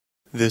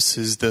This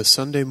is the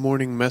Sunday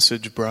morning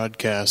message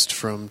broadcast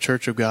from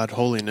Church of God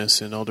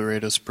Holiness in El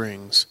Dorado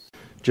Springs.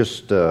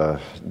 Just a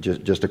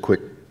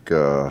quick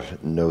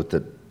note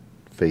that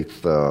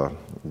Faith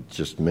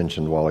just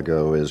mentioned a while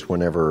ago is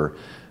whenever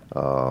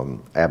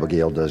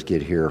Abigail does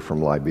get here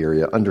from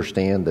Liberia,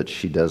 understand that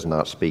she does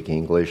not speak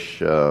English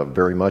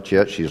very much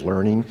yet. She's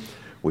learning.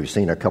 We've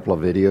seen a couple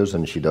of videos,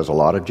 and she does a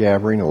lot of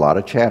jabbering, a lot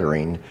of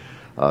chattering.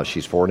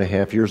 She's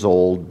 4.5 years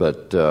old,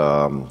 but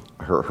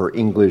her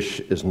English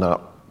is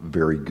not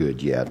very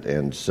good yet,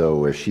 and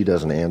so if she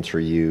doesn't answer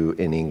you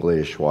in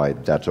English, why,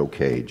 that's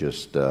okay.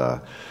 Just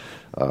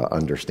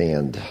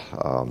understand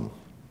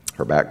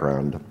her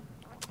background.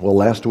 Well,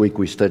 last week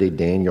we studied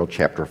Daniel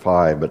chapter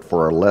 5, but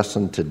for our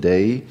lesson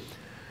today,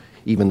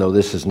 even though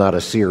this is not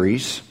a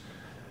series,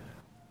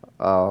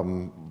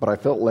 but I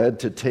felt led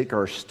to take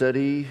our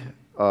study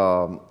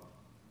on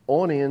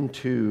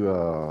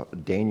into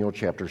Daniel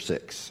chapter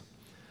 6.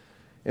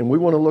 And we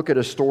want to look at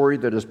a story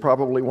that is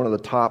probably one of the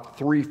top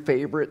 3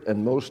 favorite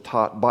and most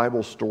taught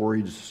Bible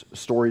stories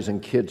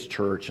in kids'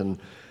 church. And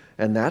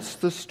that's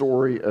the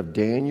story of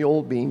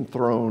Daniel being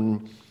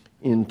thrown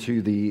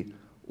into the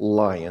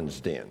lion's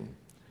den.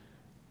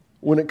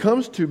 When it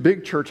comes to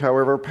big church,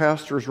 however,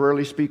 pastors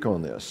rarely speak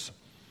on this.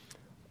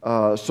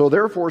 So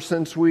therefore,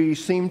 since we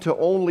seem to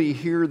only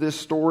hear this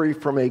story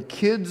from a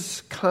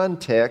kid's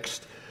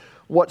context,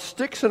 what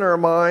sticks in our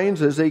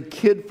minds is a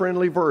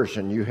kid-friendly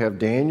version. You have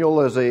Daniel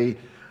as a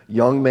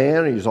young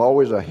man. He's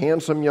always a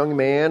handsome young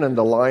man, and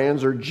the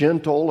lions are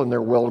gentle and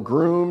they're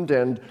well-groomed,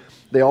 and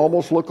they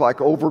almost look like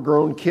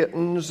overgrown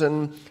kittens,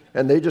 and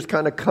they just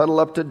kind of cuddle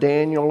up to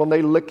Daniel, and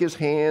they lick his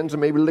hands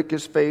and maybe lick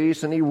his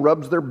face, and he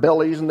rubs their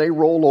bellies, and they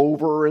roll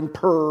over and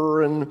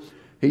purr, and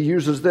he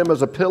uses them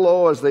as a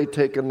pillow as they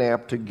take a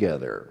nap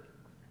together.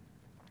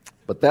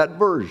 But that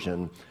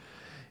version,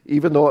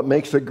 even though it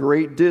makes a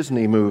great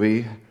Disney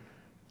movie,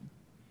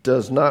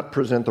 does not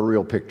present the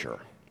real picture.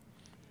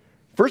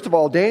 First of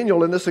all,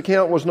 Daniel in this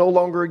account was no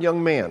longer a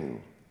young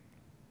man.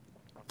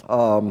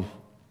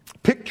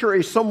 Picture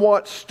a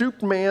somewhat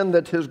stooped man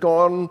that has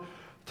gone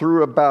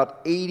through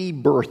about 80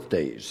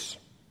 birthdays.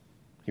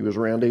 He was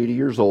around 80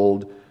 years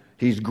old.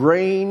 He's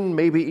graying,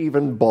 maybe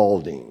even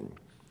balding.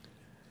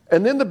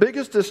 And then the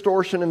biggest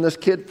distortion in this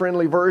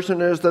kid-friendly version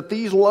is that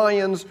these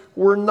lions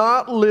were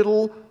not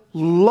little,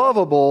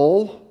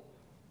 lovable,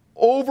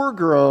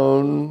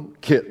 overgrown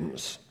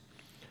kittens.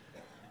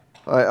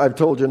 I've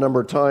told you a number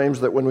of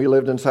times that when we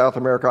lived in South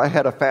America, I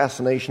had a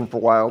fascination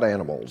for wild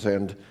animals.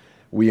 And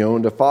we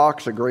owned a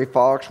fox, a gray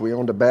fox. We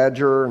owned a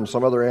badger and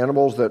some other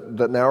animals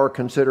that now are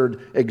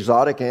considered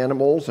exotic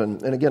animals.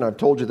 And again, I've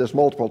told you this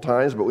multiple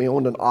times, but we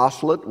owned an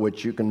ocelot,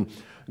 which you can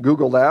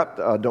Google that.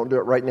 Don't do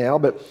it right now.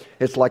 But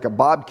it's like a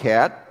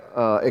bobcat,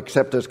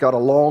 except it's got a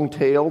long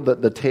tail.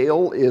 The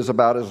tail is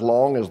about as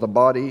long as the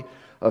body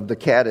of the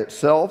cat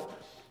itself.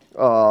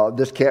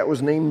 This cat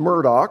was named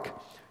Murdoch.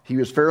 He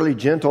was fairly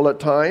gentle at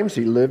times.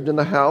 He lived in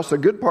the house a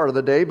good part of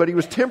the day, but he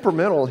was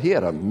temperamental. He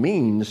had a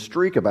mean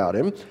streak about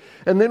him.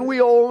 And then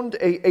we owned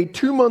a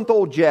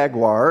 2-month-old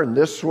jaguar, and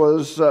this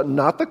was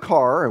not the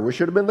car. I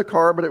wish it had been the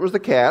car, but it was the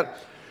cat.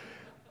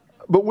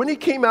 But when he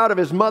came out of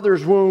his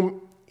mother's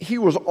womb, he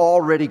was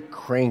already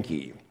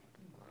cranky.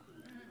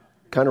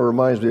 Kind of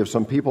reminds me of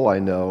some people I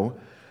know.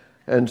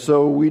 And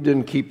so we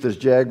didn't keep this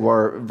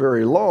jaguar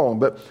very long.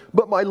 But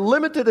my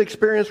limited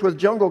experience with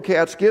jungle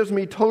cats gives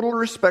me total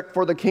respect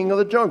for the king of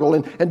the jungle.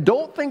 And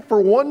don't think for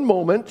one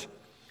moment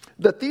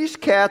that these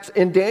cats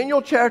in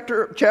Daniel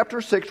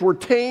chapter 6 were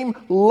tame,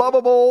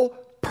 lovable,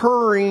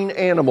 purring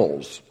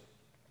animals.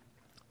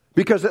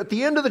 Because at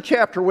the end of the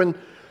chapter, when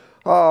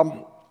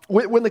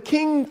the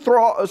king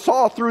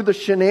saw through the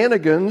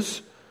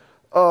shenanigans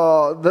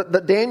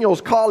that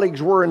Daniel's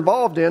colleagues were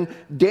involved in,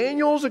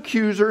 Daniel's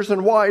accusers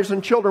and wives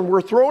and children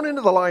were thrown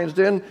into the lion's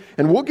den,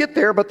 and we'll get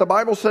there, but the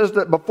Bible says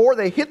that before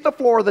they hit the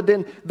floor of the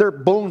den, their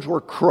bones were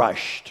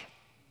crushed.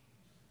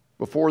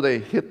 Before they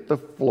hit the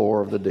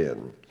floor of the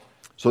den.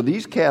 So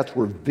these cats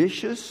were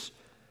vicious,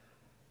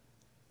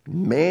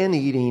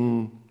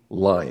 man-eating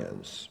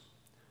lions.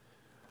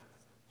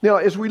 Now,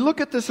 as we look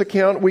at this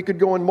account, we could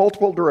go in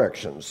multiple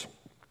directions.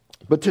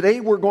 But today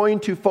we're going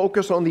to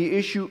focus on the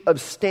issue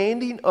of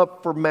standing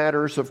up for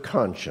matters of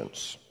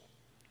conscience.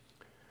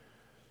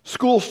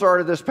 School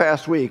started this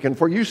past week, and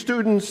for you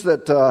students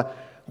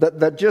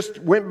that just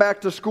went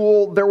back to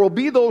school, there will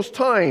be those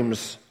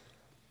times,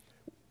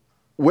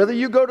 whether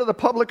you go to the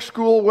public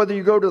school, whether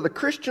you go to the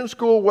Christian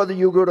school, whether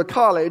you go to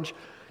college,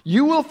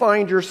 you will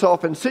find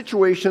yourself in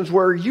situations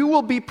where you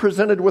will be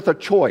presented with a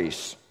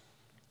choice.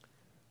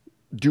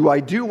 Do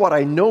I do what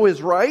I know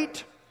is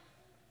right?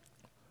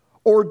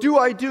 Or do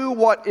I do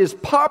what is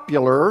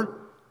popular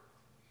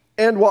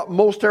and what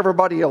most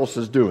everybody else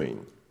is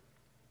doing?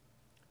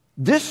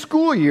 This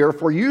school year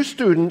for you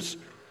students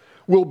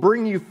will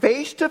bring you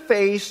face to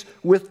face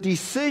with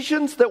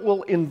decisions that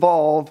will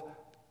involve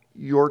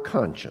your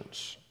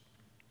conscience.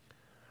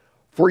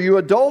 For you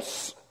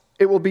adults,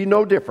 it will be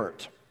no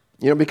different.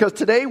 Because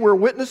today we're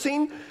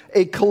witnessing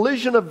a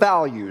collision of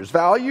values.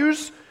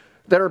 Values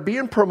that are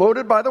being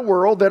promoted by the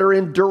world that are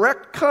in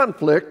direct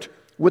conflict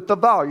with the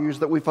values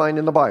that we find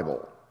in the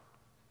Bible.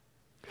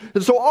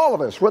 And so all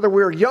of us, whether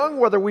we're young,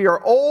 whether we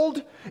are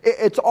old,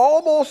 it's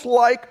almost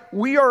like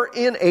we are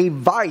in a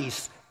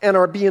vice and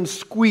are being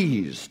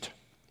squeezed.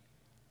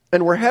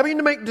 And we're having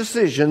to make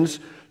decisions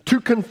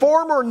to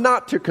conform or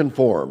not to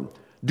conform.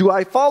 Do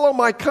I follow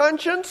my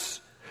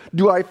conscience?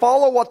 Do I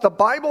follow what the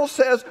Bible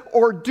says?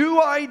 Or do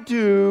I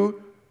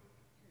do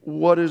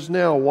what is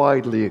now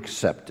widely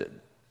accepted?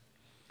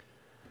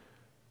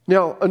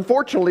 Now,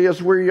 unfortunately,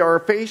 as we are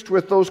faced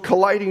with those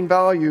colliding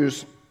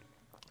values,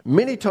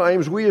 many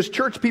times we as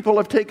church people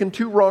have taken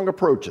two wrong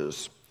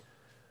approaches.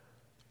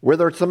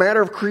 Whether it's the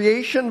matter of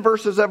creation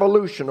versus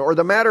evolution, or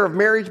the matter of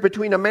marriage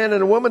between a man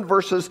and a woman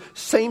versus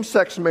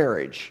same-sex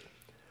marriage.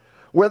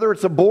 Whether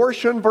it's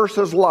abortion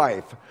versus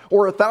life,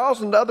 or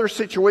 1,000 other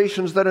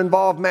situations that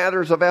involve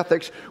matters of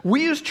ethics,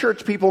 we as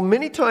church people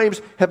many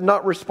times have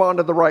not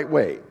responded the right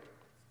way.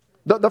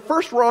 The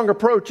first wrong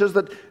approach is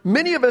that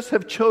many of us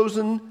have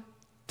chosen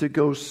to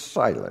go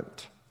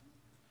silent.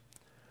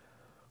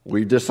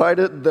 We've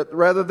decided that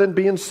rather than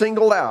being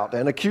singled out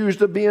and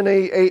accused of being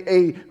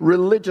a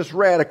religious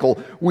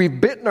radical, we've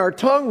bitten our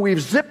tongue,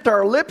 we've zipped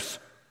our lips,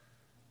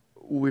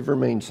 we've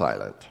remained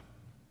silent.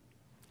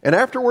 And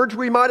afterwards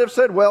we might have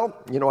said, well,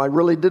 I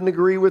really didn't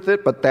agree with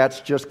it, but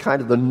that's just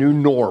kind of the new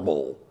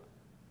normal.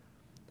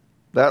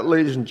 That,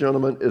 ladies and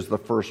gentlemen, is the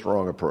first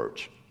wrong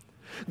approach.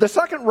 The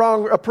second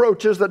wrong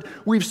approach is that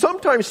we've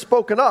sometimes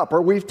spoken up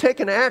or we've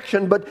taken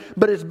action, but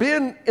it's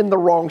been in the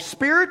wrong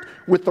spirit,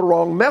 with the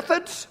wrong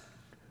methods.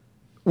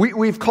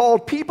 We've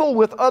called people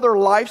with other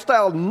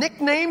lifestyle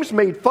nicknames,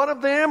 made fun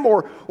of them,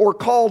 or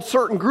called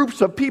certain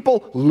groups of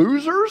people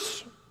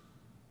losers.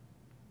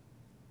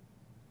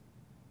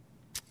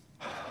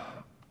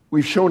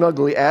 We've shown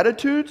ugly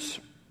attitudes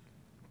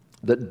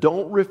that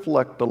don't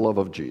reflect the love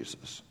of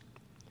Jesus.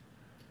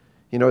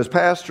 As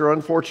pastor,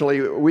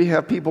 unfortunately, we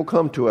have people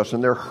come to us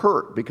and they're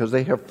hurt because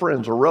they have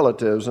friends or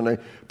relatives in a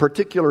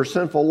particular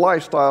sinful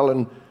lifestyle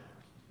and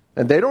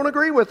they don't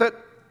agree with it.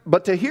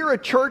 But to hear a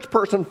church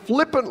person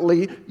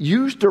flippantly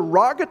use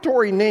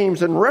derogatory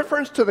names in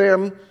reference to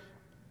them,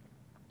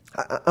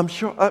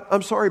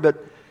 I'm sorry,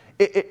 but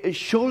it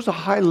shows a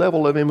high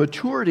level of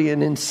immaturity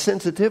and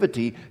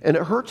insensitivity, and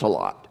it hurts a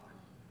lot.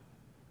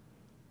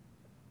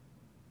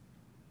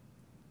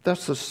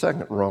 That's the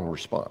second wrong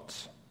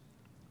response.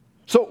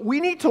 So we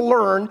need to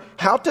learn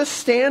how to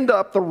stand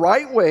up the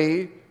right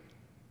way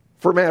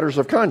for matters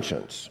of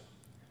conscience.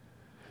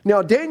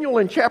 Now, Daniel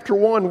in chapter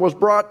 1 was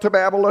brought to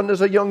Babylon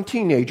as a young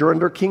teenager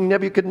under King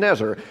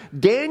Nebuchadnezzar.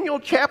 Daniel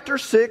chapter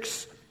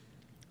 6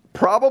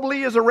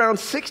 probably is around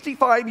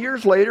 65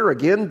 years later.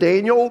 Again,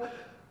 Daniel,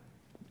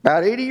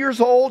 about 80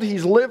 years old.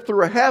 He's lived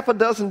through a half a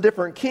dozen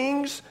different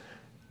kings.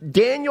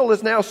 Daniel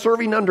is now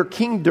serving under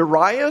King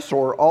Darius,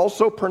 or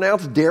also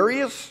pronounced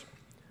Darius,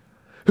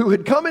 who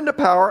had come into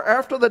power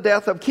after the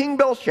death of King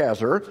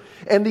Belshazzar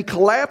and the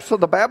collapse of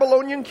the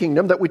Babylonian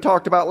kingdom that we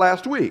talked about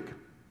last week.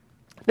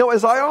 Now,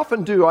 as I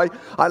often do,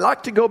 I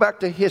like to go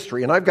back to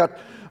history, and I've got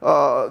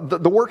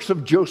the works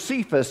of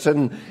Josephus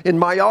in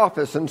my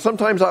office, and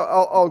sometimes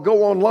I'll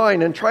go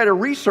online and try to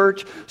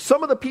research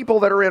some of the people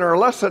that are in our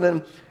lesson,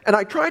 and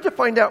I try to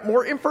find out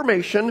more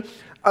information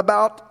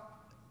about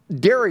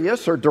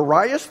Darius or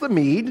Darius the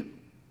Mede.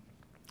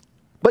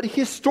 But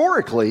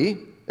historically,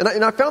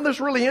 and I found this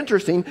really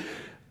interesting,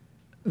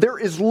 there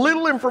is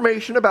little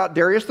information about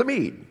Darius the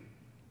Mede.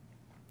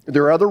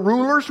 There are other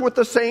rulers with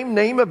the same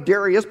name of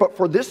Darius, but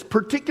for this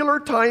particular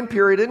time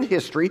period in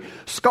history,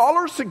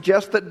 scholars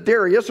suggest that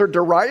Darius or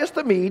Darius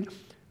the Mede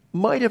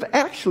might have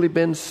actually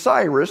been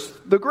Cyrus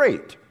the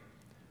Great,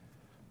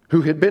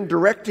 who had been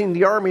directing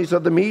the armies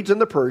of the Medes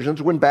and the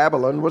Persians when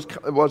Babylon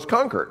was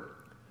conquered.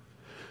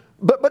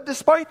 But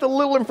despite the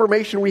little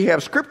information we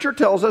have, Scripture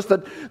tells us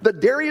that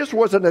Darius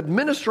was an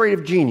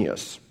administrative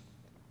genius.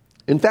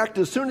 In fact,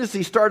 as soon as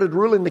he started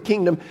ruling the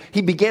kingdom,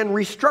 he began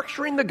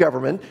restructuring the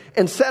government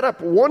and set up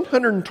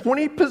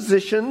 120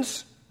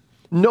 positions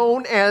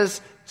known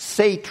as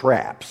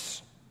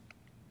satraps.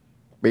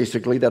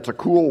 Basically, that's a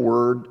cool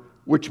word,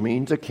 which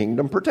means a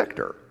kingdom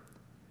protector.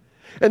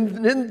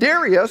 And then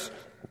Darius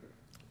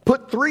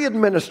put 3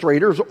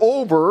 administrators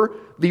over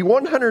the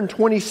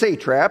 120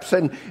 satraps,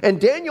 and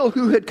Daniel,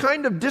 who had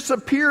kind of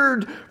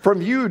disappeared from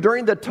view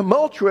during the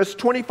tumultuous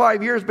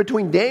 25 years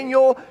between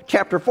Daniel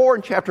chapter 4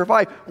 and chapter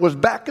 5, was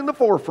back in the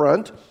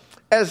forefront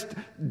as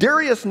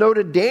Darius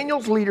noted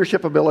Daniel's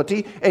leadership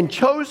ability and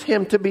chose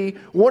him to be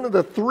one of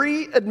the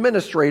 3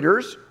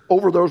 administrators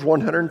over those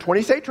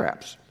 120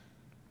 satraps.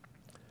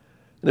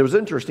 And it was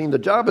interesting, the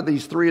job of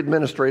these 3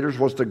 administrators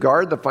was to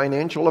guard the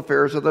financial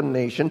affairs of the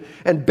nation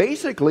and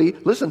basically,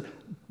 listen,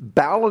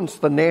 balance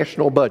the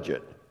national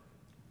budget.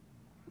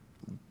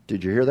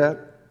 Did you hear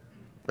that?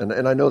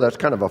 And I know that's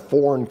kind of a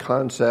foreign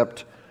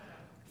concept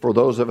for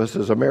those of us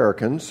as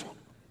Americans.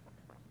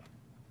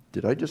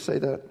 Did I just say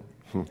that?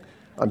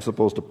 I'm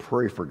supposed to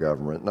pray for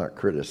government, not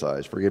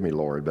criticize. Forgive me,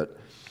 Lord. But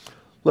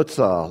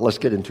let's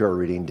get into our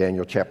reading.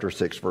 Daniel chapter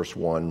 6, verse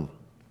 1.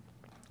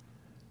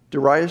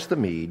 Darius the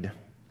Mede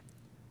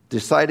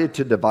decided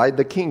to divide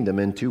the kingdom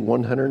into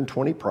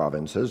 120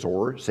 provinces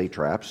or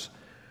satraps,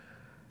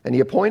 and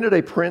he appointed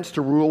a prince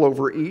to rule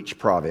over each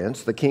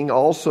province. The king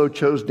also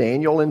chose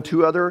Daniel and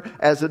 2 other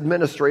as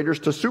administrators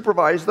to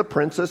supervise the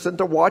princes and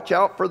to watch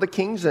out for the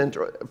king's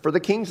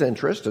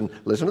interest. And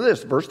listen to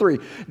this, verse 3.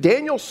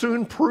 Daniel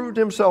soon proved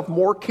himself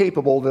more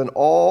capable than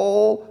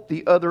all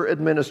the other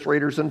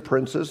administrators and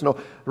princes. Now,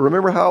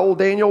 remember how old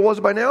Daniel was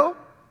by now?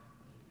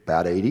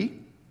 About 80.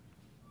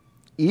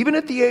 Even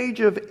at the age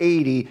of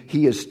 80,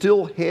 he is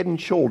still head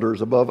and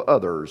shoulders above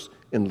others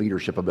in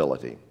leadership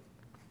ability.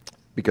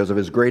 Because of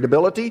his great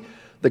ability,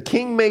 the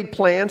king made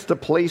plans to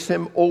place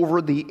him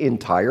over the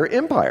entire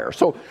empire.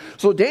 So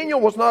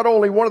Daniel was not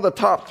only one of the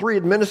top 3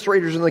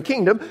 administrators in the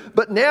kingdom,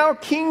 but now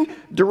King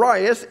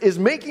Darius is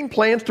making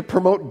plans to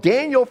promote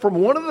Daniel from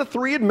one of the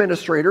 3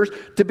 administrators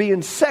to be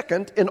in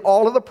second in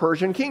all of the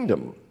Persian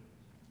kingdom.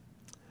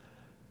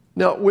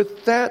 Now,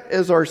 with that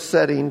as our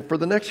setting, for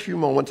the next few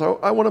moments,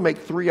 I want to make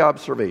 3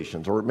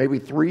 observations, or maybe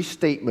 3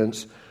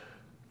 statements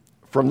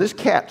from this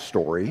cat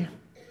story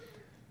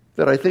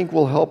that I think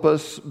will help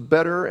us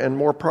better and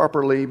more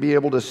properly be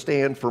able to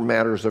stand for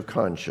matters of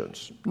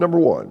conscience. Number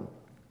 1,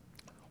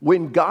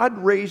 when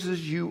God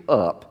raises you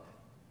up,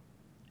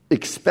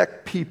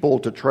 expect people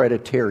to try to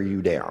tear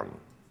you down.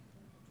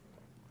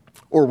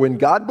 Or when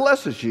God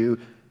blesses you,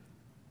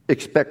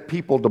 expect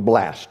people to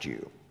blast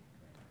you.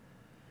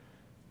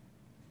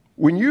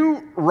 When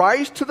you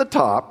rise to the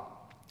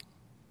top,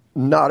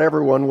 not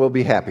everyone will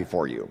be happy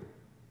for you.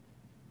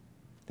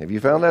 Have you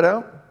found that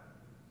out?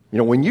 You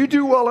know, when you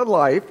do well in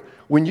life,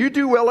 when you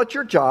do well at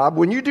your job,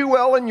 when you do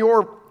well in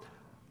your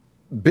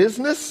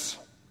business,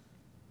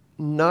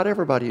 not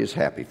everybody is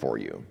happy for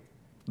you.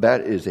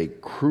 That is a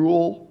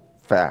cruel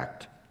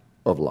fact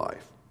of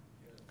life.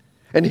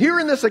 And here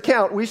in this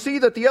account, we see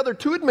that the other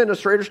 2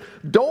 administrators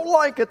don't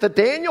like it that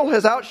Daniel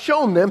has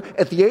outshone them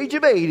at the age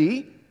of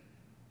 80,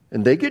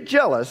 and they get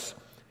jealous,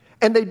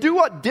 and they do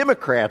what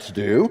Democrats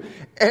do,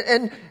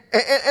 and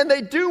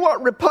they do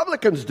what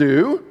Republicans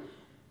do,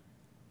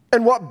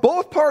 and what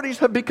both parties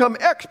have become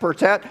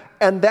experts at,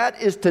 and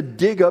that is to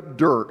dig up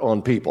dirt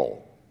on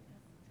people.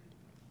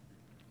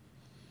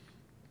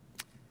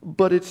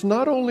 But it's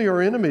not only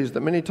our enemies that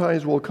many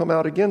times will come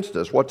out against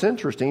us. What's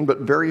interesting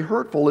but very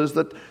hurtful is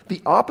that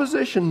the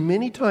opposition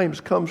many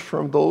times comes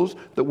from those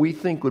that we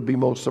think would be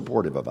most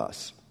supportive of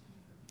us.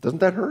 Doesn't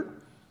that hurt?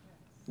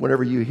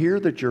 Whenever you hear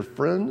that your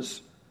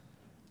friends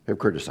have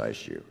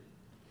criticized you.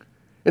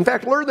 In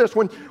fact, learn this.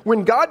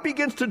 When God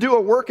begins to do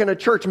a work in a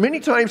church, many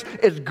times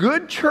it's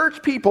good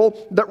church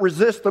people that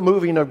resist the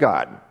moving of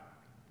God.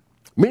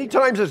 Many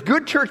times it's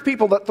good church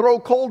people that throw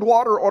cold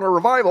water on a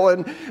revival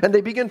and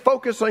they begin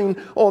focusing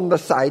on the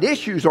side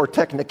issues or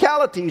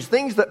technicalities,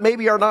 things that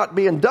maybe are not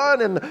being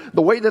done in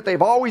the way that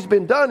they've always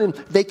been done, and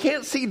they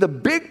can't see the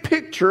big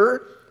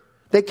picture.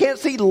 They can't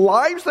see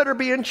lives that are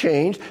being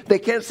changed. They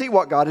can't see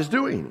what God is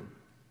doing.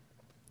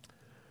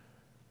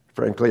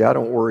 Frankly, I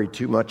don't worry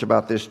too much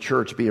about this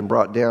church being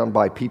brought down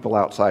by people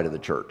outside of the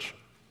church.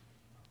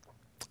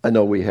 I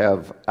know we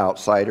have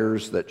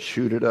outsiders that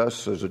shoot at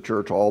us as a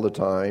church all the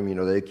time. You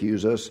know, they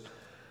accuse us.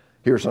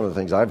 Here are some of the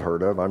things I've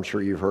heard of. I'm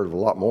sure you've heard of a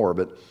lot more,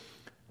 but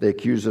they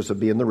accuse us of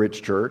being the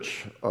rich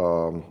church,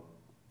 or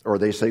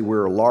they say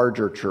we're a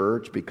larger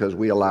church because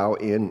we allow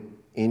in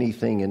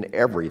anything and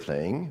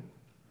everything,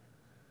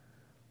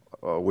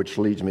 which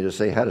leads me to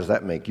say, how does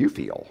that make you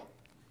feel?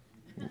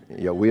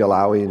 You know, we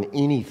allow in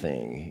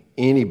anything,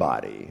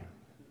 anybody,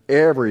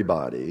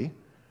 everybody.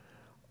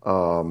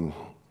 I've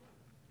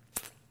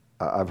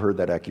heard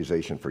that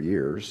accusation for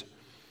years.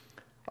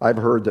 I've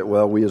heard that,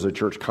 well, we as a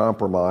church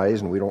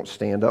compromise and we don't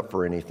stand up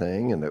for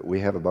anything, and that we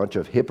have a bunch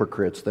of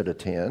hypocrites that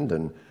attend.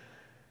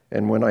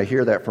 And when I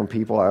hear that from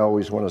people, I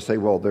always want to say,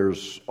 well,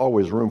 there's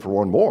always room for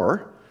one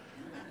more.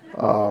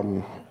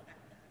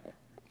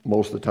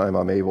 Most of the time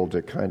I'm able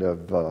to kind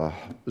of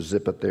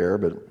zip it there,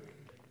 but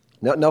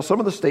Now, some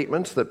of the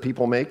statements that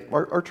people make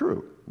are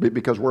true,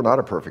 because we're not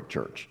a perfect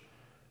church,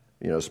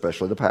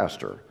 especially the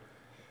pastor.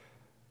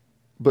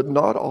 But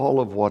not all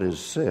of what is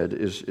said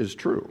is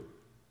true.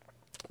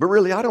 But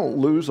really, I don't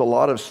lose a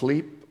lot of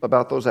sleep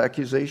about those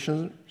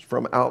accusations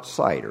from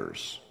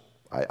outsiders.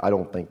 I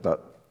don't think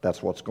that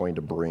that's what's going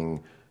to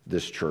bring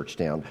this church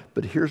down.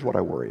 But here's what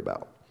I worry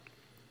about.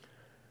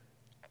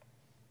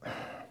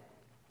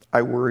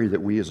 I worry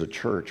that we as a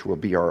church will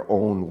be our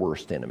own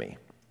worst enemy.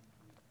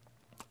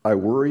 I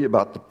worry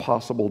about the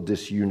possible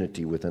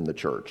disunity within the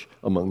church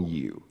among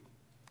you.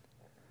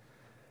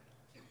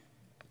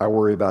 I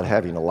worry about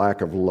having a lack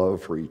of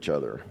love for each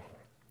other.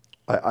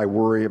 I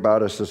worry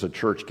about us as a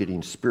church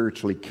getting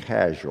spiritually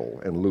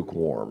casual and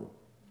lukewarm.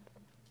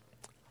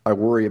 I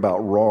worry about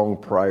wrong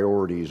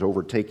priorities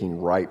overtaking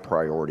right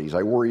priorities.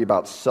 I worry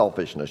about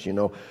selfishness,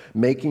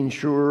 making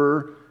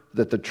sure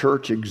that the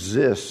church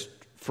exists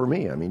for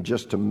me.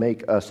 Just to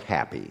make us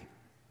happy.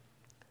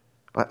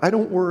 I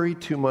don't worry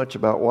too much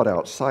about what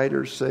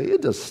outsiders say.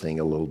 It does sting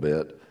a little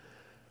bit.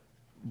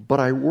 But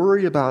I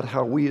worry about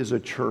how we as a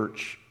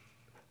church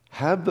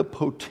have the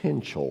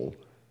potential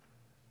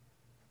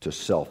to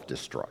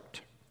self-destruct.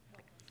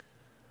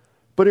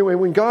 But anyway,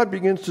 when God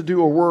begins to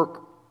do a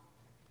work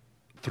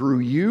through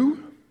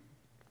you,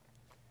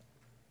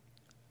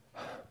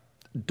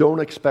 don't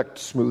expect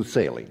smooth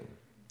sailing.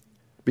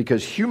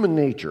 Because human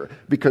nature,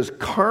 because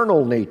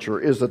carnal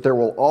nature is that there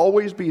will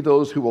always be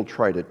those who will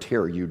try to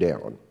tear you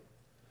down.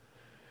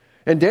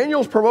 And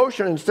Daniel's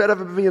promotion, instead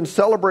of it being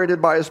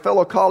celebrated by his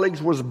fellow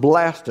colleagues, was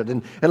blasted.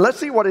 And let's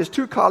see what his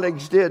two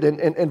colleagues did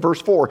in verse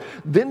 4.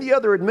 Then the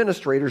other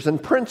administrators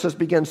and princes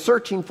began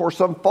searching for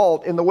some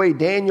fault in the way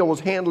Daniel was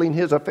handling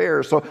his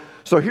affairs.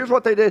 So here's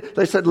what they did.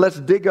 They said, let's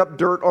dig up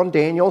dirt on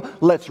Daniel.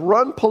 Let's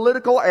run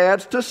political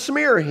ads to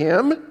smear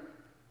him.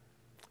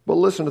 But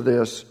listen to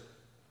this.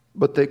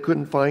 But they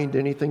couldn't find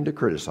anything to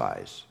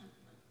criticize.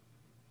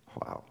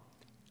 Wow.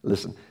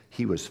 Listen,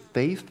 he was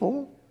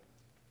faithful,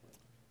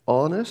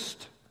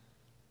 honest,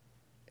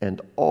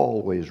 and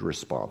always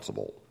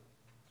responsible.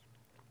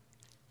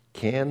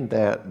 Can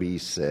that be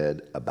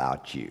said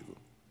about you?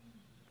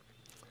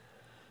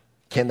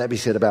 Can that be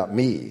said about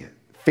me?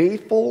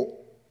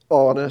 Faithful,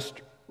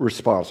 honest,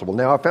 responsible.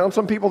 Now, I found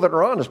some people that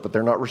are honest, but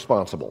they're not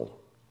responsible.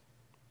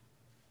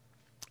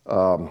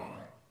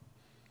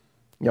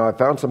 I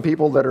found some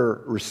people that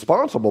are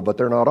responsible, but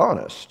they're not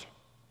honest.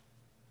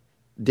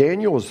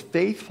 Daniel was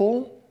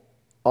faithful,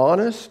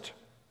 honest,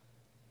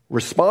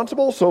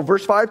 responsible. So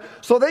verse 5,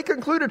 so they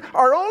concluded,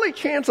 our only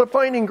chance of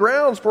finding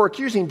grounds for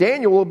accusing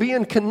Daniel will be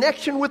in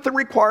connection with the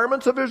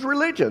requirements of his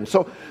religion.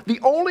 So the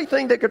only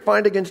thing they could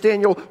find against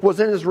Daniel was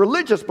in his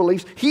religious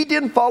beliefs. He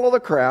didn't follow the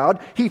crowd.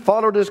 He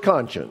followed his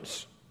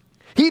conscience.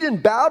 He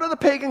didn't bow to the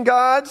pagan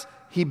gods.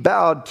 He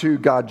bowed to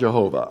God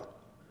Jehovah.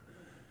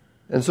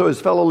 And so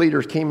his fellow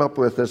leaders came up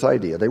with this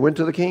idea. They went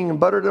to the king and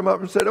buttered him up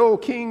and said, oh,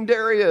 King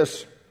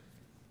Darius,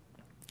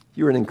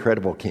 you're an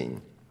incredible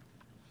king.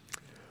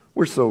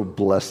 We're so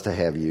blessed to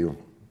have you.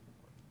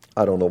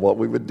 I don't know what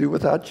we would do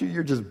without you.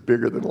 You're just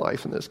bigger than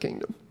life in this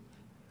kingdom.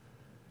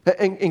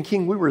 And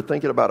King, we were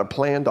thinking about a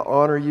plan to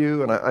honor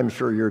you, and I'm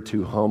sure you're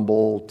too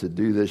humble to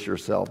do this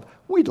yourself.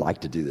 We'd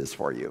like to do this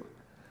for you.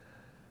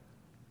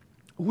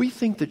 We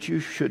think that you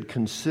should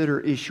consider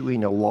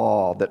issuing a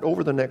law that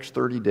over the next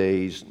 30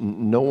 days,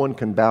 no one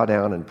can bow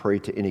down and pray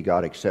to any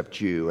god except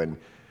you.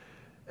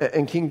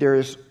 And King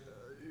Darius,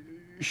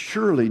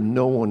 surely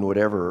no one would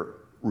ever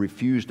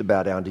refuse to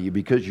bow down to you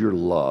because you're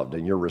loved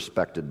and you're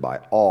respected by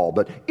all.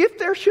 But if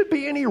there should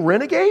be any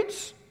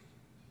renegades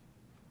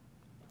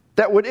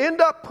that would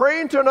end up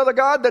praying to another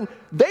god, then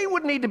they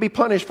would need to be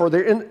punished for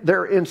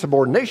their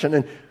insubordination.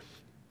 And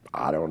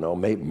I don't know,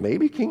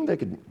 maybe King, they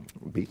could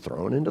be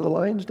thrown into the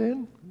lion's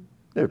den.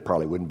 There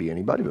probably wouldn't be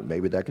anybody, but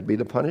maybe that could be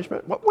the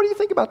punishment. What do you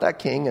think about that,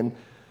 King? And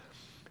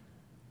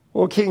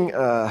well, King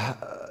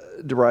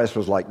Darius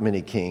was like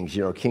many kings.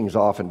 You know, kings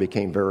often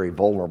became very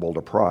vulnerable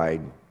to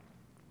pride.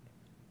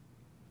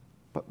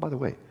 But by the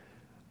way,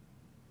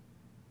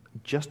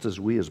 just as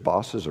we as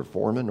bosses or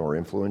foremen or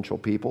influential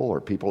people or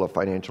people of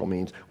financial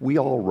means, we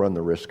all run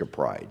the risk of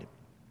pride.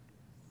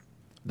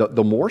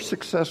 The more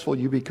successful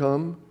you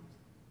become,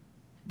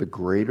 the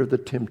greater the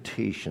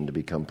temptation to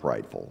become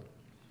prideful.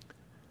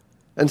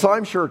 And so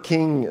I'm sure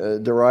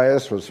King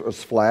Darius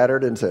was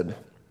flattered and said,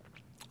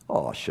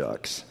 oh,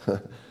 shucks,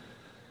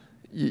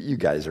 you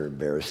guys are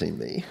embarrassing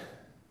me.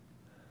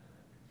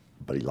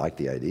 But he liked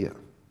the idea.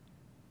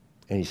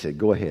 And he said,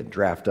 go ahead,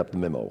 draft up the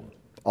memo.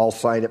 I'll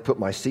sign it, put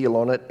my seal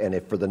on it, and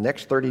if for the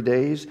next 30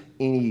 days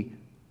any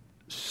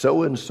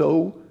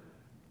so-and-so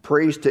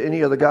prays to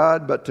any other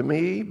god but to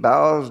me,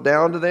 bows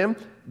down to them,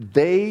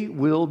 they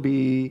will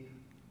be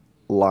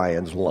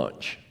lion's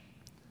lunch.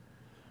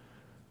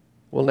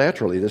 Well,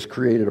 naturally, this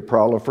created a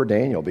problem for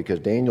Daniel because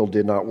Daniel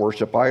did not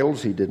worship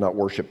idols. He did not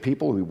worship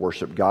people. He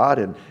worshiped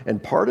God.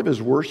 And part of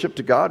his worship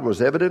to God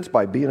was evidenced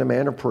by being a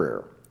man of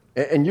prayer.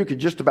 And you could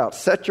just about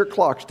set your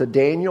clocks to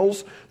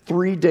Daniel's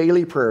 3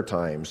 daily prayer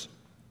times.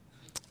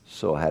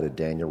 So how did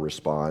Daniel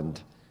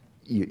respond?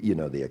 You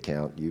know the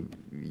account.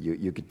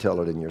 You could tell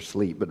it in your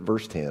sleep. But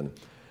verse 10,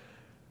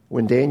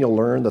 when Daniel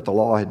learned that the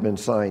law had been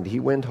signed, he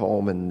went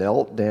home and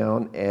knelt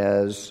down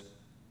as,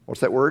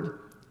 what's that word?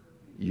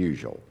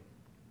 Usual.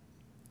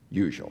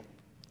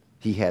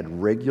 He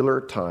had regular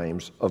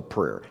times of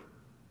prayer.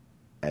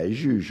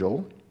 As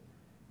usual,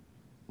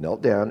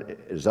 knelt down in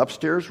his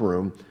upstairs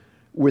room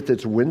with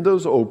its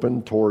windows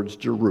open towards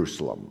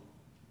Jerusalem.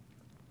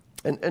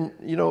 And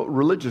you know,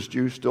 religious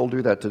Jews still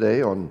do that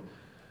today.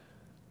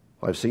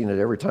 I've seen it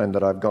every time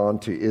that I've gone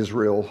to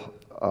Israel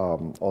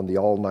on the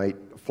all-night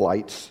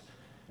flights.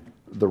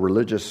 The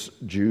religious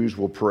Jews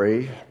will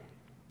pray.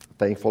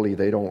 Thankfully,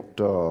 they don't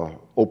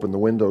open the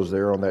windows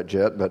there on that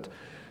jet, but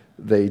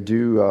they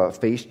do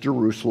face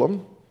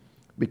Jerusalem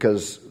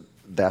because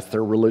that's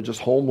their religious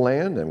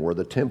homeland and where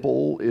the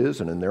temple is,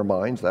 and in their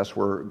minds, that's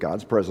where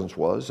God's presence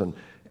was.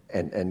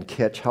 And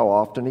catch how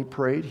often he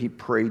prayed. He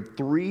prayed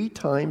 3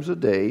 times a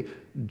day,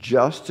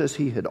 just as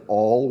he had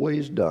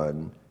always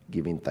done,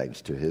 giving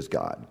thanks to his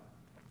God.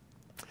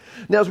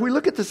 Now, as we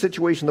look at the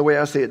situation, the way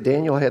I see it,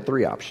 Daniel had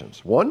 3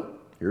 options. 1,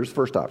 here's the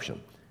first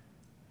option.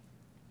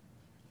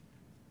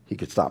 He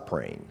could stop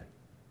praying.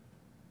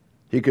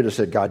 He could have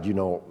said, God, you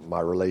know my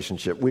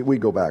relationship. We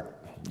go back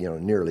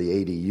nearly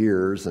 80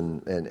 years,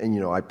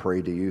 and I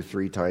pray to you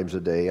 3 times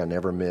a day. I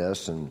never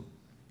miss, and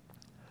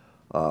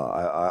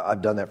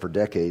I've done that for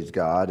decades,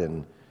 God,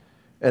 and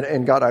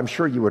God, I'm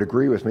sure you would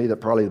agree with me that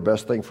probably the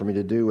best thing for me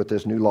to do with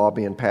this new law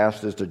being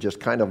passed is to just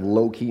kind of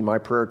low-key my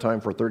prayer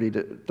time for 30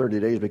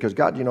 days, because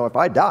God, if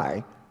I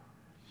die,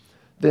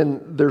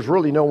 then there's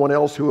really no one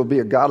else who will be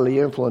a godly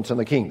influence in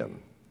the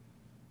kingdom.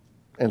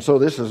 And so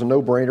this is a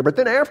no-brainer. But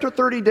then after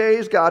 30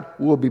 days, God,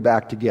 we'll be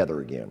back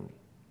together again.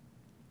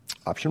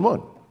 Option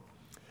 1.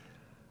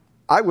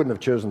 I wouldn't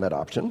have chosen that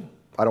option.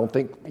 I don't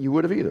think you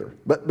would have either.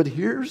 But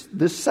here's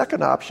this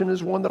second option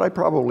is one that I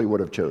probably would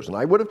have chosen.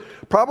 I would have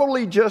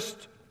probably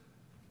just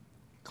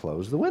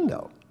closed the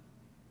window.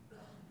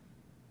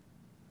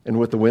 And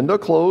with the window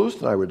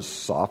closed, I would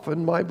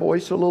soften my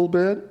voice a little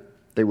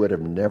bit. They would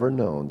have never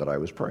known that I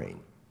was praying.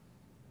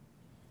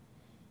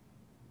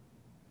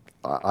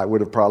 I would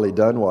have probably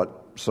done what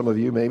some of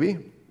you maybe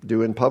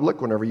do in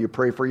public. Whenever you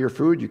pray for your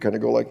food, you kind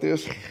of go like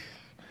this.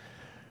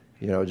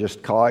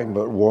 Just cawing,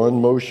 but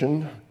one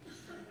motion,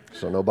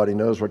 so nobody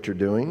knows what you're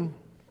doing.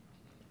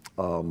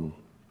 But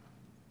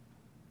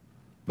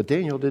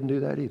Daniel didn't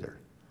do that either.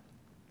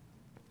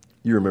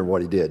 You remember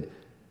what he did.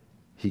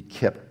 He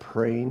kept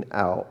praying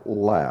out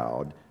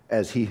loud,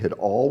 as he had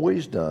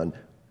always done,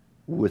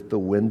 with the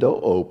window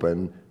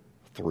open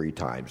 3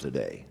 times a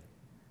day.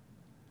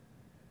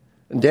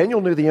 And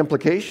Daniel knew the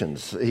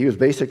implications. He was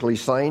basically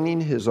signing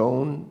his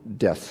own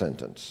death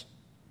sentence.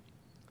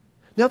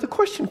 Now the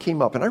question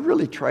came up, and I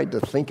really tried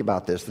to think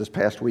about this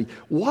past week.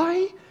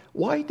 Why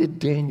did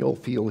Daniel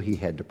feel he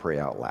had to pray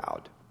out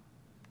loud?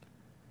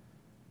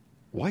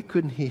 Why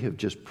couldn't he have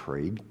just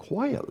prayed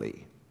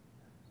quietly?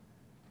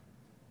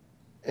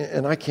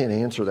 And I can't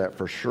answer that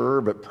for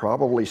sure, but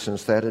probably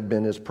since that had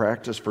been his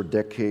practice for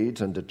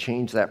decades, and to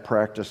change that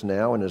practice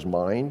now in his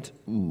mind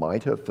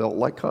might have felt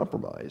like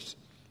compromise.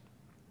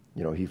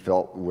 He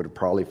would have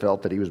probably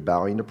felt that he was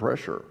bowing to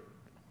pressure.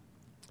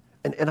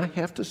 And I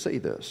have to say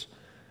this.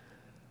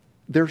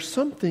 There's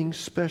something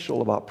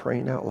special about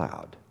praying out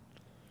loud.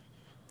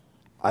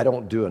 I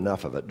don't do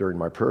enough of it during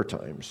my prayer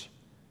times.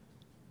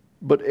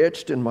 But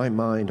etched in my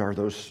mind are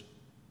those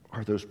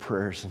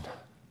prayers. And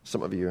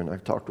some of you, and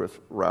I've talked with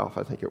Ralph,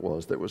 I think it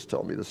was, that was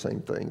telling me the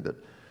same thing, that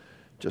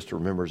just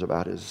remembers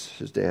about his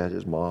dad,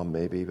 his mom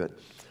maybe. But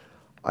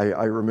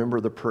I remember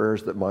the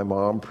prayers that my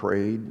mom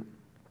prayed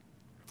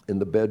in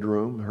the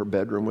bedroom, her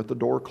bedroom with the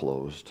door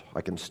closed.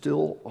 I can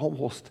still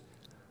almost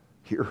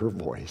hear her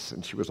voice,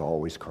 and she was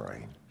always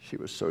crying. She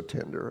was so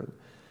tender, and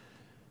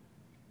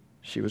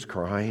she was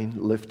crying,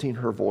 lifting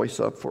her voice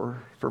up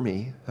for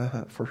me,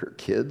 for her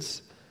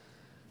kids,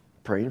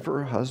 praying for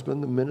her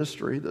husband, the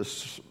ministry, the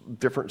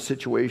different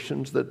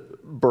situations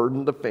that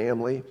burdened the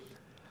family.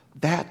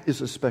 That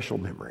is a special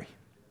memory.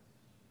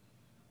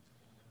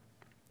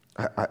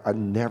 I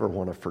never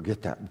want to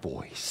forget that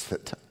voice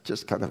that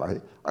just kind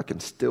of, I can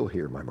still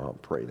hear my mom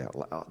praying out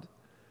loud.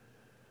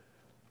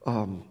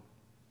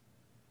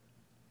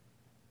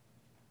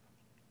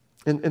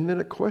 And then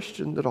a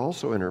question that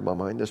also entered my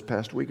mind this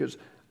past week is,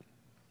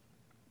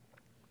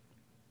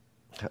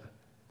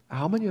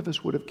 how many of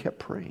us would have kept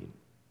praying,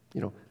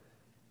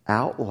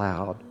 out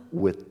loud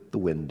with the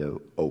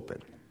window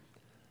open?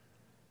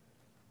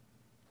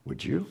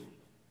 Would you?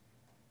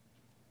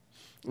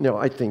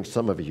 I think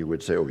some of you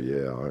would say, "Oh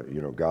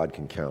yeah, God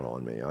can count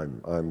on me.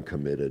 I'm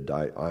committed.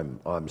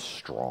 I'm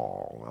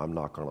strong. I'm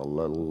not going to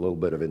let a little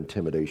bit of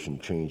intimidation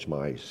change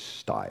my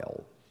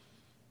style."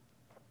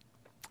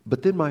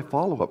 But then my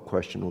follow-up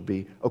question would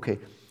be, okay,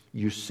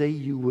 you say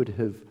you would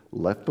have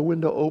left the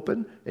window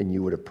open and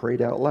you would have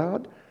prayed out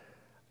loud.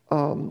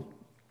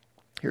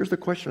 Here's the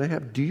question I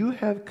have. Do you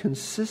have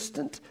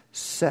consistent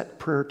set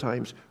prayer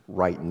times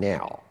right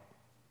now?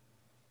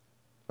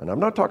 And I'm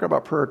not talking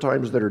about prayer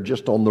times that are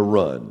just on the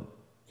run.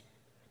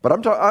 But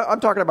I'm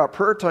talking about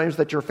prayer times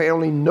that your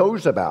family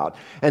knows about.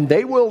 And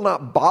they will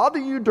not bother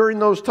you during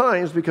those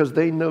times because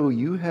they know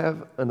you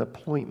have an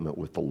appointment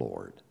with the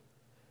Lord.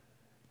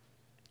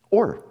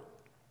 Or,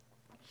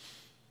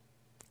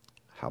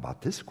 how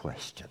about this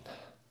question?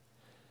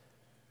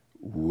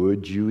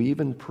 Would you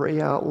even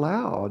pray out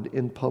loud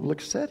in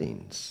public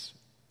settings?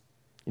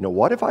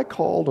 What if I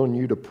called on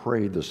you to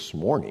pray this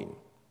morning?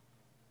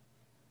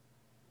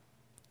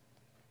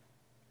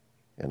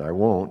 And I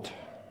won't.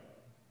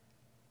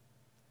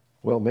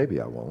 Well, maybe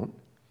I won't.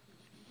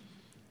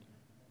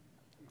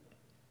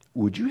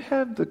 Would you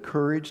have the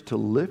courage to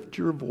lift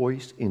your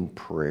voice in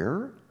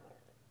prayer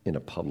in a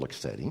public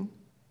setting?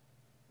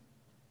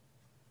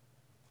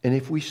 And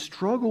if we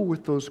struggle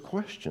with those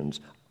questions,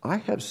 I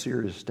have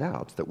serious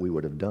doubts that we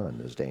would have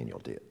done as Daniel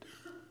did.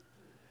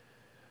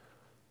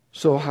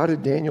 So how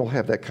did Daniel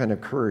have that kind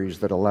of courage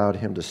that allowed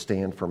him to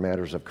stand for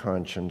matters of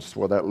conscience?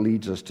 Well, that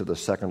leads us to the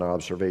second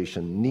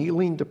observation.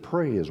 Kneeling to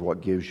pray is what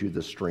gives you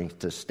the strength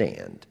to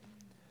stand.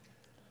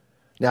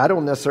 Now, I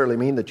don't necessarily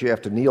mean that you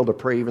have to kneel to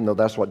pray, even though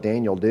that's what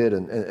Daniel did.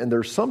 And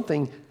there's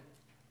something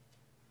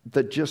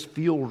that just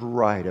feels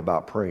right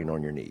about praying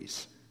on your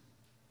knees.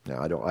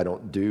 Now, I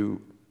don't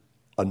do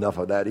enough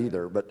of that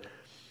either, but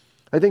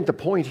I think the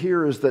point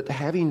here is that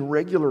having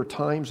regular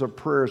times of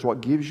prayer is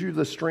what gives you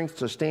the strength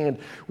to stand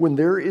when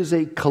there is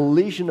a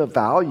collision of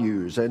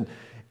values and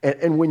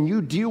when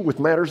you deal with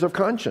matters of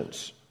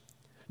conscience.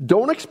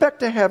 Don't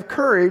expect to have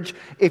courage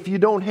if you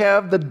don't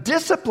have the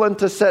discipline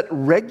to set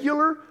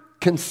regular,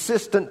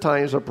 consistent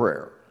times of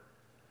prayer.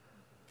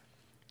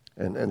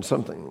 And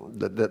something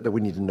that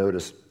we need to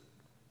notice.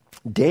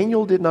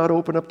 Daniel did not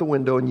open up the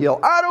window and yell,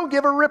 "I don't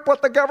give a rip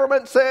what the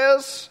government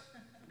says.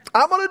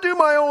 I'm going to do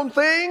my own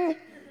thing."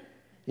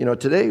 You know,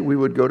 today we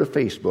would go to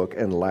Facebook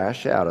and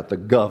lash out at the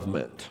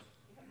government.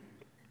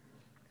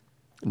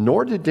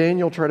 Nor did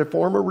Daniel try to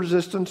form a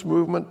resistance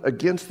movement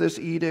against this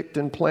edict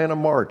and plan a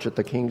march at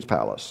the king's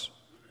palace.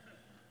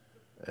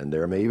 And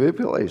there may be a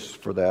place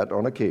for that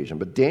on occasion.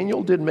 But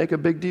Daniel didn't make a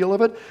big deal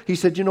of it. He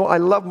said, "You know, I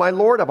love my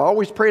Lord. I've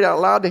always prayed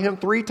out loud to him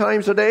 3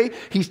 times a day.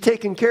 He's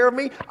taken care of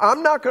me.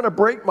 I'm not going to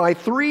break my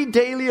 3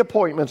 daily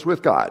appointments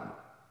with God."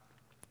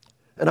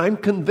 And I'm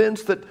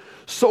convinced that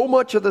so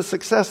much of the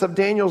success of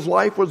Daniel's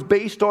life was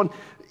based on,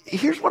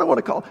 here's what I want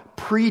to call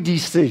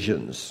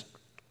pre-decisions.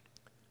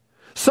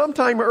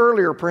 Sometime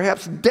earlier,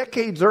 perhaps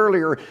decades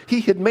earlier, he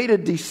had made a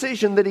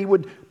decision that he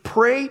would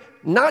pray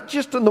not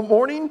just in the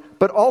morning,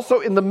 but also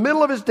in the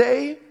middle of his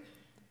day,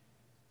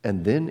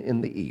 and then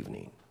in the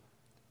evening.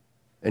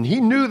 And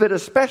he knew that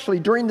especially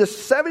during the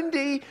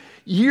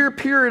 70-year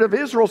period of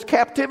Israel's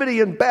captivity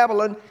in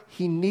Babylon,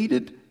 he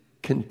needed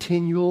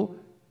continual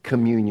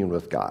communion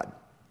with God.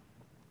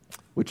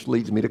 Which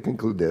leads me to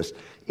conclude this.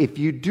 If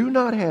you do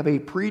not have a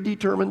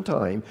predetermined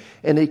time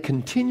and a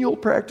continual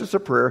practice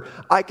of prayer,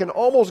 I can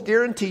almost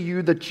guarantee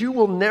you that you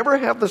will never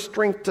have the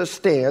strength to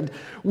stand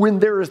when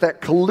there is that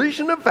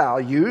collision of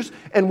values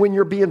and when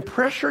you're being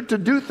pressured to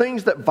do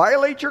things that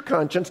violate your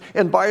conscience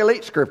and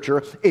violate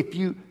Scripture.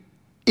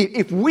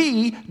 If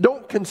we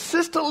don't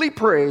consistently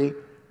pray,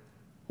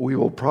 we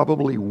will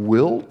probably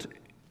wilt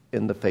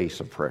in the face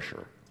of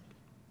pressure.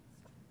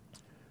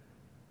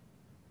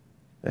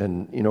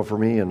 And, you know, for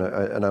me, and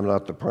I'm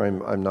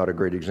not a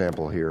great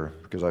example here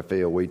because I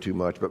fail way too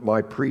much, but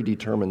my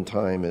predetermined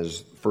time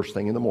is first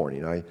thing in the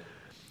morning.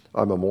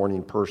 I'm a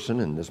morning person,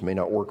 and this may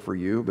not work for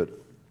you, but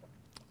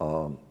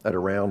at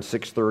around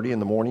 6:30 in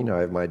the morning,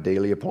 I have my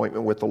daily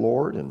appointment with the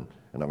Lord, and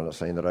I'm not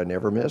saying that I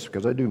never miss,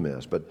 because I do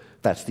miss, but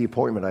that's the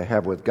appointment I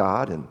have with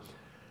God, and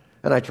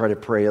I try to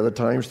pray other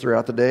times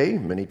throughout the day.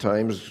 Many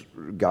times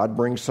God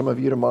brings some of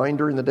you to mind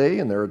during the day,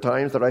 and there are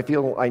times that I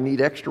feel I need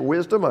extra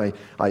wisdom.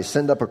 I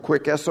send up a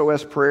quick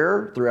SOS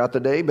prayer throughout the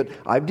day, but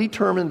I've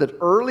determined that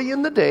early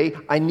in the day,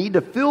 I need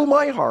to fill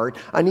my heart,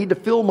 I need to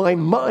fill my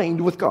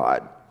mind with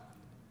God.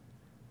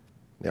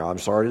 Now, I'm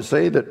sorry to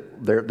say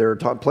that there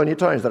are plenty of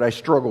times that I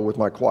struggle with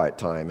my quiet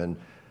time, and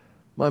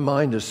my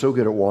mind is so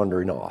good at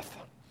wandering off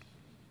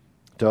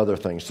to other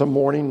things. Some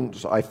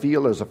mornings I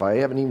feel as if I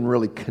haven't even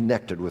really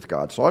connected with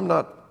God. So I'm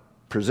not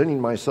presenting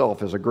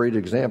myself as a great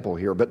example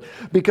here, but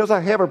because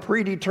I have a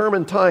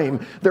predetermined time,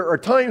 there are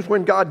times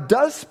when God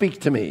does speak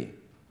to me.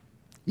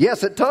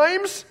 Yes, at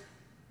times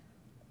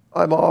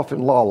I'm off in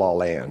la-la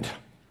land.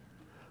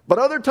 But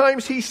other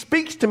times He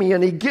speaks to me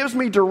and He gives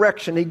me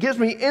direction. He gives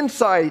me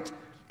insight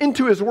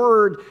into His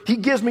Word. He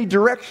gives me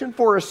direction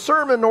for a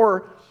sermon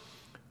or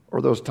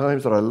those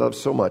times that I love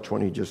so much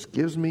when He just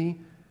gives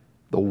me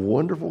the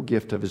wonderful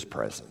gift of His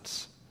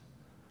presence.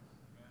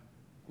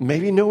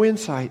 Maybe no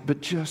insight, but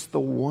just the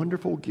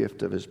wonderful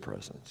gift of His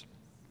presence.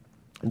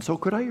 And so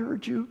could I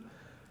urge you,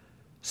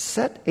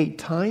 set a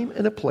time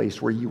and a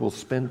place where you will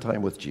spend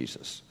time with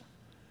Jesus.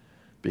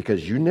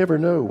 Because you never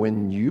know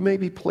when you may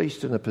be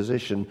placed in a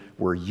position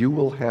where you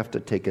will have to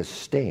take a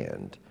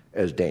stand,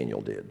 as Daniel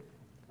did.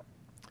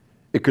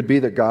 It could be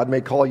that God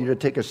may call you to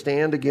take a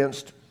stand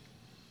against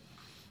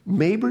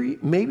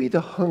maybe the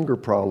hunger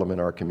problem in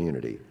our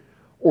community,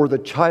 or the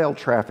child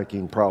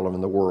trafficking problem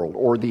in the world,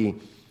 or the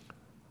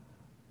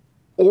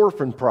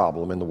orphan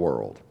problem in the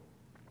world.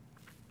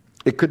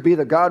 It could be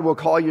that God will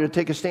call you to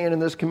take a stand in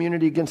this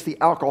community against the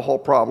alcohol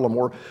problem,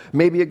 or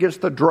maybe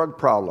against the drug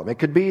problem. It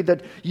could be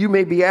that you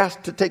may be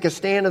asked to take a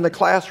stand in the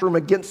classroom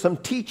against some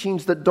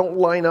teachings that don't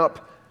line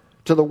up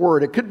to the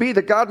Word. It could be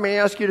that God may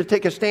ask you to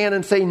take a stand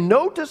and say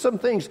no to some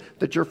things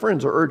that your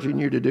friends are urging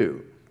you to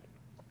do.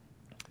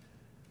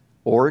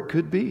 Or it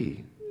could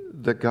be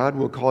that God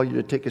will call you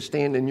to take a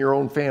stand in your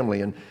own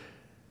family and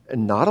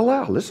not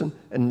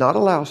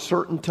allow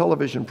certain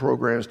television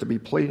programs to be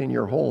played in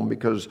your home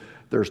because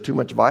there's too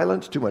much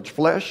violence, too much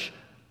flesh,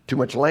 too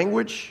much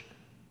language,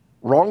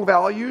 wrong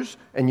values,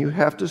 and you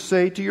have to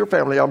say to your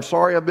family, I'm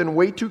sorry, I've been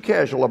way too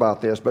casual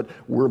about this, but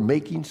we're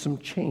making some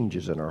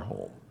changes in our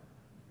home.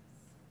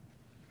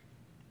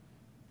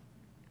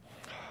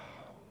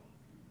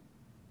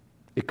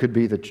 It could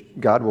be that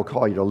God will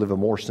call you to live a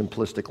more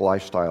simplistic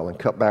lifestyle and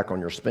cut back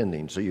on your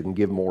spending so you can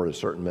give more to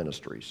certain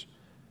ministries.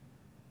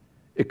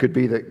 It could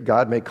be that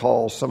God may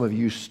call some of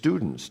you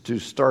students to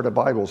start a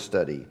Bible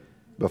study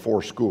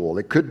before school.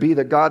 It could be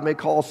that God may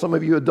call some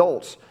of you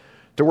adults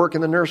to work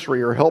in the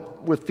nursery or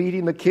help with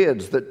feeding the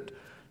kids that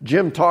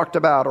Jim talked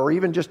about, or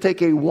even just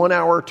take a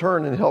 1-hour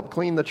turn and help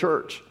clean the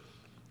church.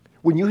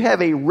 When you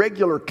have a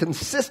regular,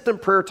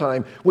 consistent prayer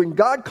time, when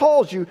God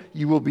calls you,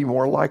 you will be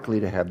more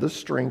likely to have the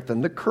strength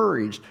and the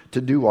courage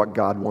to do what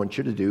God wants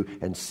you to do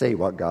and say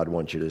what God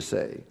wants you to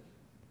say.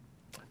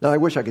 Now, I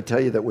wish I could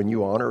tell you that when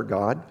you honor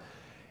God,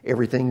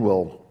 everything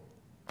will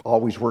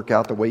always work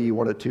out the way you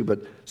want it to.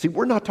 But see,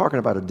 we're not talking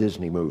about a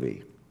Disney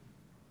movie.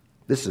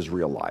 This is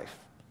real life.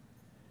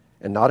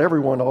 And not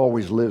everyone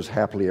always lives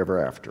happily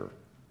ever after.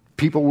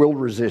 People will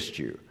resist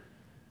you.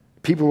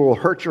 People will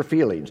hurt your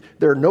feelings.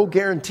 There are no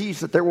guarantees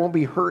that there won't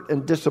be hurt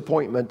and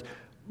disappointment,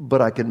 but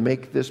I can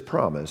make this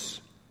promise,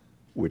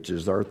 which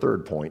is our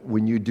third point.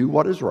 When you do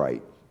what is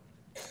right,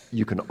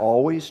 you can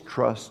always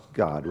trust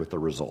God with the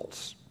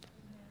results.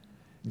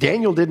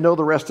 Daniel didn't know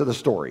the rest of the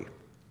story.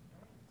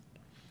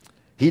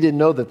 He didn't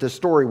know that this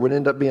story would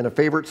end up being a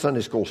favorite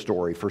Sunday school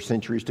story for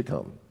centuries to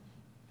come.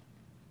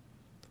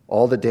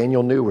 All that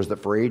Daniel knew was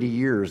that for 80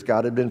 years,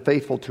 God had been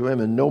faithful to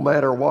him, and no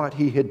matter what,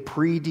 he had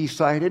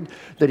pre-decided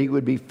that he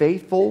would be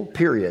faithful,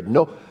 period.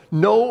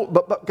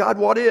 But God,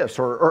 what ifs?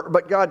 Or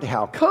but God,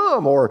 how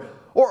come? Or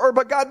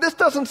but God, this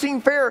doesn't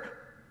seem fair.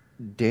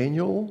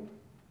 Daniel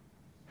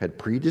had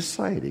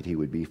pre-decided he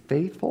would be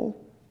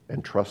faithful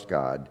and trust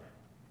God,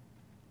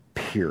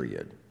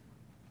 period.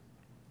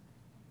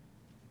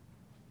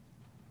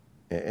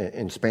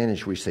 In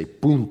Spanish, we say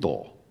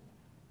punto.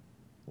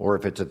 Or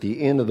if it's at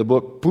the end of the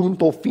book,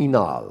 punto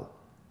final,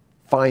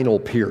 final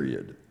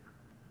period.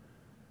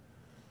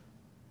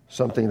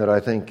 Something that I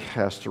think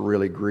has to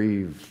really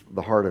grieve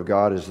the heart of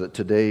God is that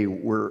today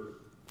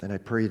and I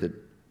pray that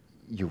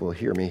you will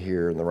hear me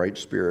here in the right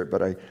spirit,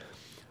 but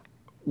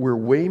we're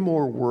way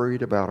more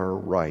worried about our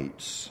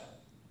rights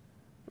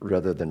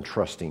rather than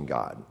trusting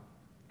God.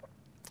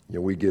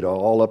 We get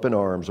all up in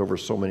arms over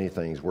so many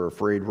things. We're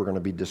afraid we're going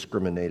to be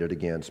discriminated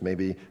against,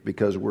 maybe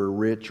because we're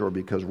rich or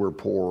because we're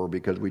poor, or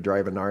because we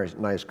drive a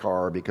nice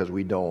car, or because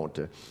we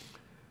don't,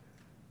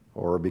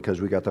 or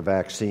because we got the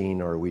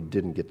vaccine or we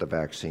didn't get the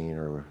vaccine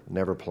or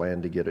never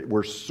planned to get it.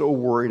 We're so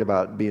worried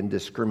about being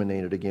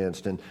discriminated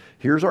against. And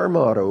here's our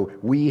motto: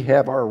 we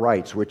have our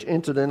rights, which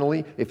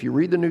incidentally, if you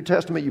read the New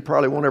Testament, you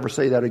probably won't ever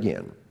say that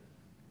again.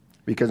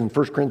 Because in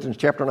 1 Corinthians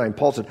chapter 9,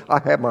 Paul said, I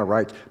have my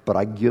rights, but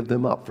I give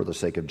them up for the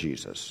sake of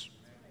Jesus.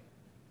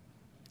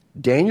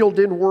 Daniel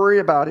didn't worry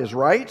about his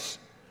rights.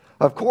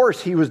 Of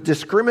course, he was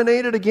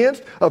discriminated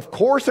against. Of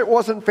course, it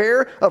wasn't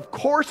fair. Of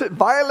course, it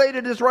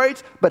violated his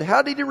rights. But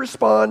how did he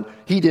respond?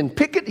 He didn't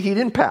picket. He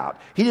didn't pout.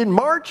 He didn't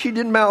march. He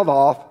didn't mouth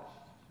off.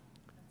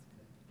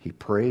 He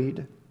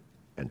prayed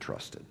and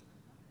trusted.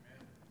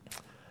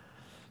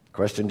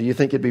 Question, do you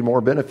think it'd be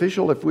more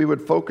beneficial if we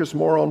would focus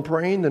more on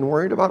praying than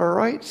worried about our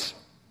rights?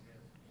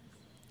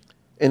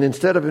 And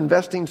instead of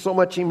investing so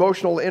much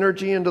emotional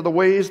energy into the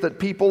ways that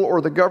people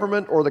or the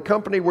government or the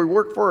company we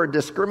work for are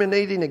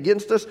discriminating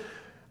against us,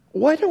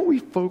 why don't we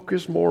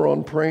focus more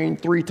on praying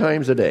 3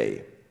 times a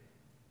day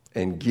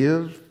and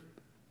give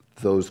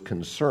those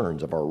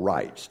concerns of our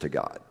rights to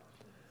God?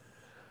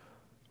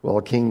 Well,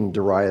 King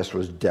Darius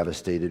was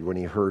devastated when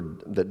he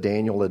heard that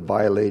Daniel had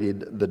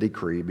violated the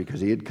decree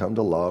because he had come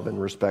to love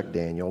and respect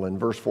Daniel. And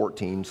verse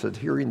 14 says,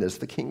 hearing this,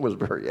 the king was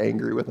very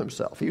angry with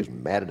himself. He was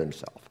mad at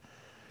himself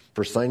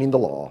for signing the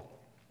law.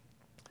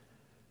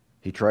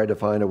 He tried to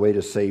find a way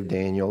to save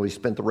Daniel. He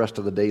spent the rest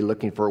of the day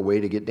looking for a way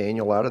to get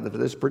Daniel out of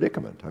this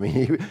predicament. I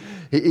mean,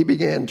 he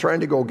began trying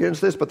to go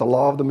against this, but the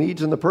law of the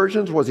Medes and the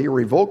Persians was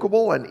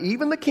irrevocable, and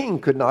even the king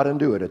could not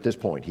undo it at this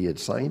point. He had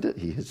signed it,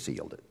 he had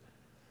sealed it.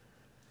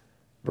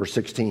 Verse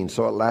 16,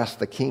 so at last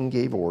the king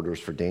gave orders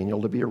for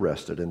Daniel to be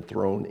arrested and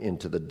thrown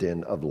into the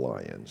den of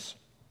lions.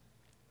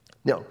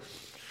 Now,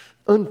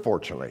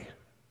 unfortunately,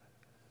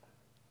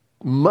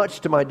 much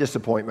to my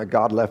disappointment,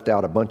 God left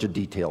out a bunch of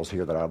details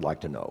here that I'd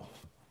like to know.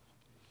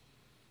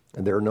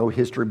 And there are no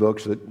history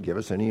books that give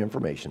us any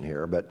information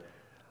here, but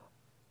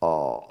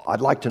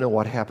I'd like to know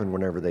what happened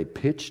whenever they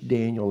pitched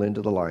Daniel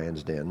into the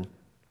lion's den.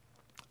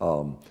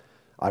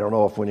 I don't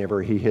know if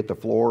whenever he hit the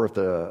floor, if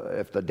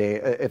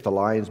the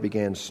lions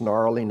began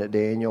snarling at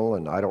Daniel,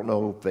 and I don't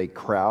know if they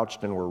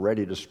crouched and were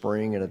ready to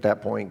spring, and at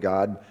that point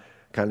God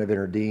kind of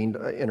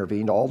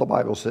intervened. All the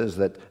Bible says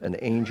that an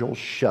angel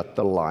shut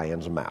the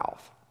lion's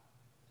mouth.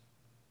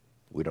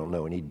 We don't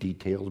know any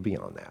details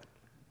beyond that.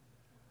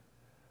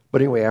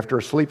 But anyway, after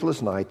a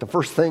sleepless night, the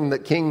first thing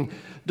that King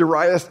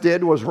Darius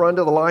did was run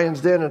to the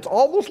lion's den. It's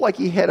almost like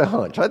he had a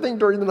hunch. I think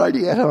during the night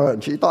he had a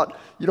hunch. He thought,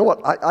 you know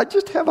what, I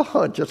just have a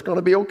hunch it's going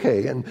to be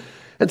okay.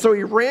 And so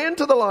he ran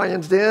to the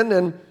lion's den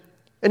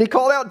and he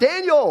called out,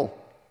 Daniel,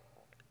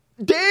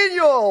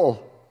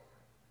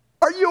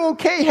 are you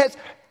okay?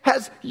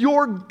 Has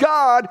your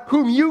God,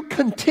 whom you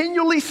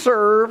continually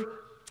serve,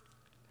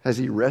 has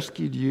he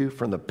rescued you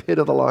from the pit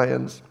of the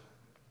lions?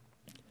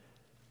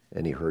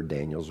 And he heard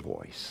Daniel's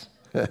voice.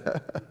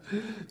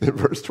 In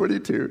verse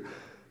 22,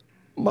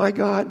 my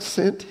God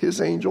sent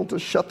his angel to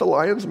shut the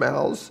lions'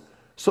 mouths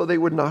so they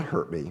would not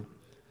hurt me.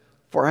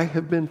 For I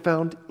have been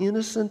found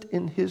innocent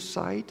in his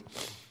sight.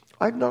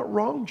 I've not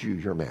wronged you,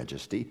 your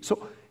majesty.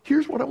 So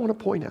here's what I want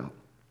to point out.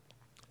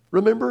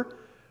 Remember,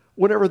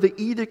 whenever the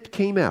edict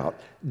came out,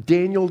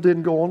 Daniel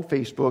didn't go on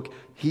Facebook.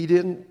 He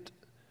didn't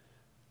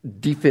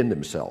defend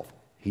himself.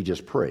 He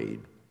just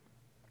prayed.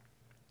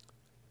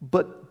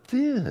 But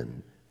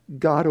then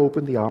God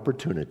opened the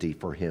opportunity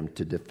for him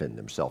to defend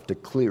himself, to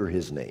clear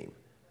his name.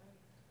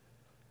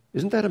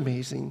 Isn't that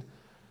amazing?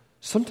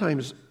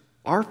 Sometimes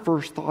our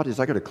first thought is,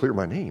 I got to clear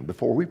my name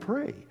before we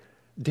pray.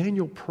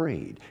 Daniel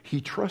prayed.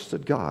 He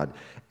trusted God.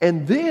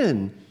 And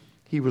then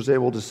he was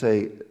able to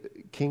say,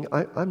 King,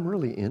 I'm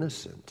really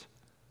innocent.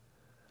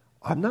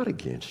 I'm not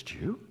against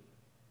you.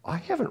 I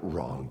haven't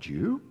wronged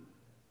you.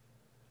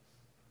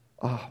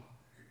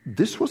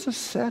 This was a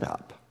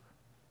setup.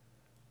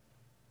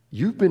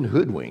 You've been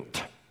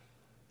hoodwinked.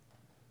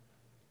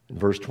 In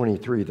verse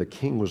 23, the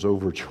king was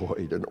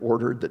overjoyed and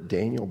ordered that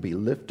Daniel be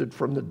lifted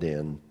from the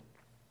den.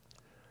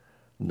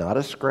 Not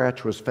a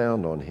scratch was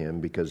found on him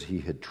because he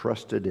had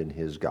trusted in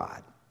his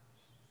God.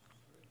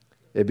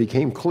 It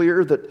became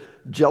clear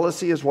that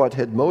jealousy is what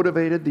had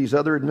motivated these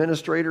other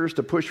administrators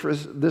to push for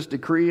this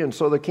decree. And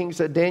so the king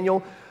said,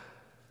 Daniel,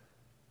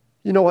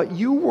 you know what?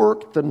 You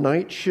worked the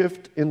night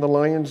shift in the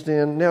lion's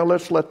den. Now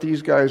let's let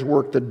these guys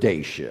work the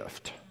day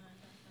shift.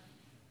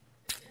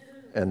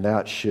 And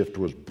that shift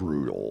was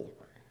brutal.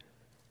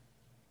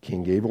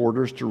 King gave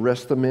orders to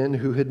arrest the men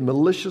who had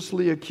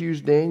maliciously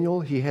accused Daniel.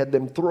 He had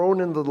them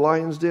thrown into the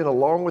lion's den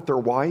along with their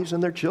wives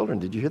and their children.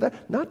 Did you hear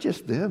that? Not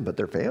just them, but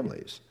their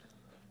families.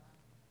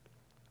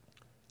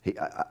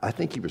 I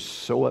think he was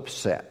so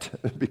upset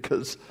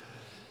because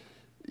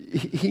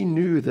he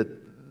knew that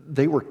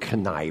they were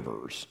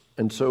connivers.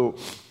 And so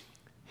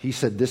he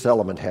said, this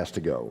element has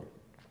to go.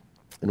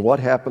 And what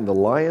happened? The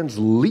lions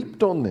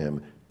leaped on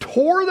them,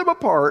 tore them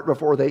apart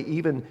before they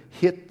even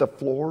hit the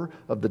floor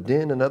of the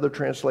den. Another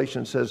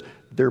translation says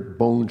their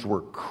bones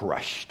were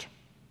crushed.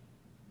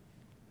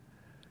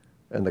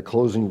 And the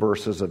closing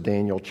verses of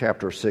Daniel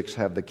chapter 6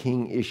 have the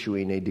king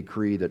issuing a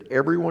decree that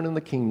everyone in the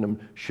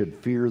kingdom should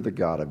fear the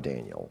God of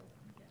Daniel.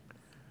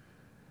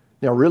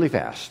 Now, really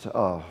fast,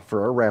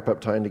 for our wrap-up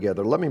time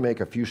together, let me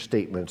make a few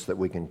statements that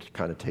we can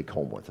kind of take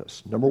home with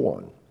us. Number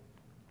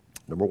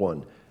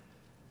one,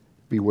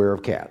 beware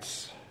of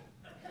cats.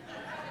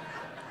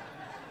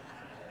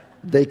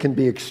 They can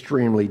be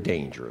extremely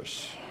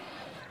dangerous.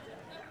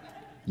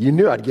 You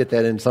knew I'd get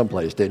that in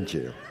someplace, didn't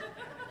you?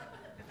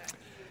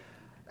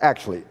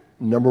 Actually,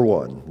 number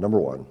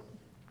one,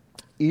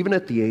 even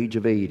at the age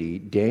of 80,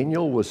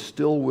 Daniel was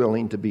still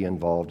willing to be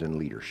involved in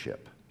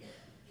leadership.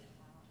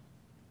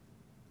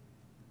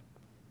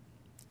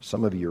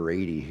 Some of you are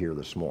 80 here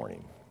this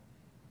morning,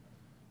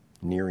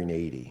 nearing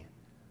 80.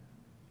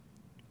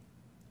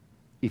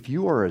 If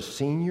you are a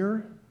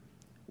senior,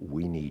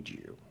 we need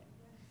you.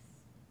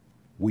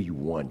 We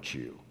want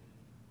you.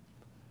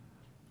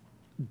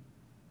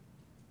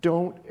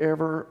 Don't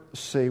ever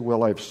say,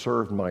 well, I've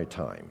served my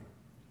time.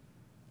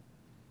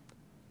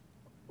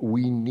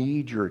 We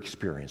need your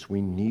experience. We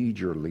need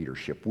your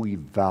leadership. We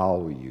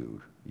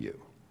value you.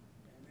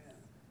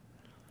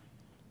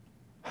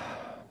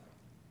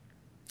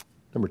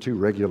 Number two,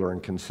 regular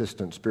and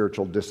consistent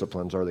spiritual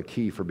disciplines are the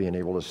key for being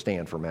able to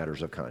stand for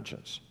matters of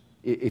conscience.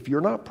 If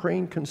you're not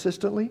praying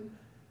consistently,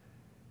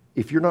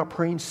 if you're not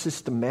praying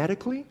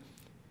systematically,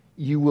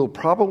 you will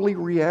probably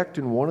react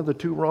in one of the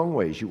two wrong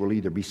ways. You will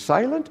either be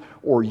silent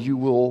or you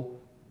will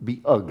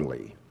be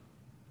ugly.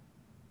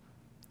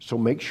 So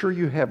make sure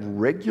you have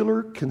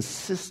regular,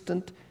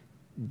 consistent,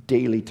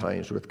 daily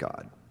times with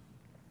God.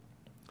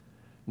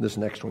 This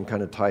next one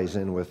kind of ties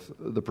in with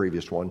the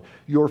previous one.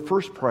 Your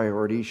first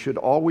priority should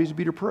always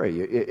be to pray.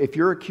 If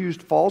you're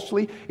accused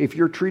falsely, if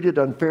you're treated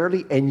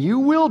unfairly, and you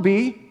will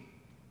be,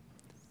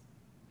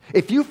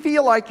 if you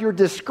feel like you're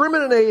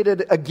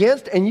discriminated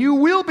against, and you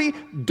will be,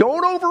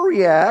 don't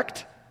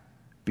overreact.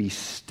 Be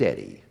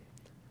steady.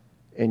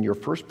 And your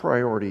first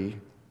priority,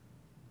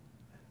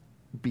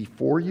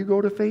 before you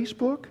go to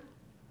Facebook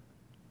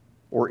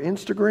or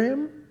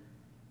Instagram,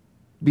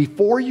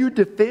 before you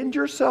defend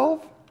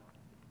yourself,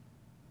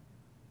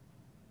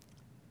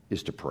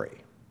 is to pray.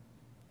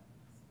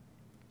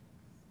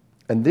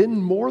 And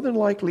then more than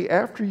likely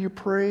after you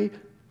pray,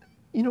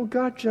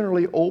 God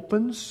generally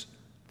opens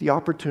the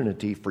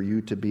opportunity for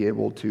you to be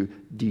able to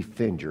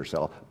defend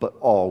yourself, but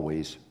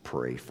always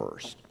pray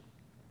first.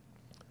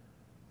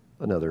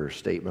 Another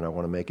statement I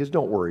want to make is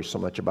don't worry so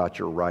much about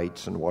your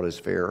rights and what is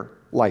fair.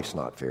 Life's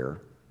not fair.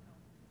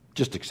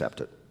 Just accept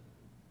it.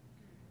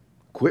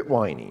 Quit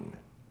whining.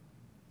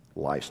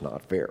 Life's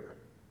not fair.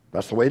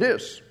 That's the way it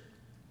is.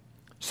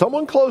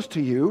 Someone close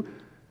to you,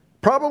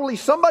 probably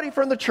somebody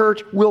from the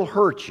church, will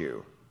hurt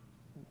you.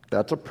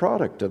 That's a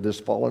product of this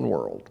fallen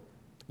world.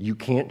 You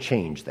can't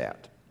change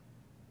that.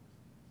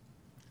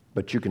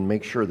 But you can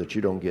make sure that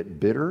you don't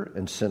get bitter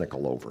and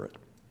cynical over it.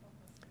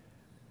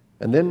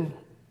 And then,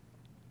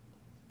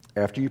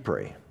 after you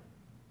pray,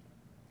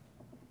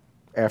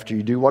 after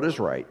you do what is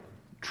right,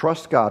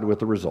 trust God with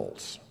the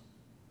results.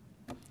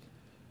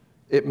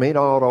 It may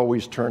not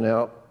always turn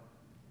out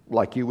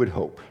like you would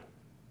hope.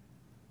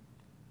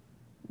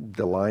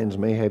 The lions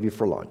may have you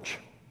for lunch.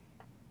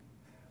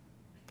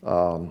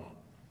 But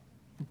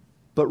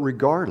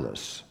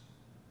regardless,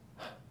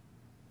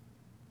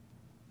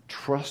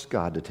 trust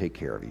God to take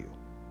care of you.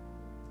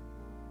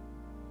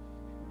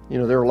 You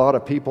know, there are a lot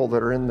of people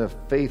that are in the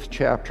faith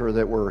chapter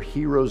that were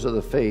heroes of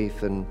the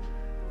faith, and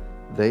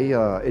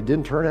it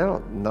didn't turn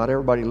out. Not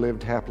everybody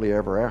lived happily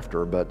ever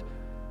after, but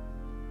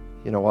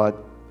you know what?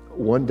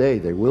 One day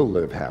they will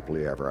live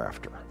happily ever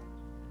after.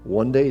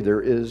 One day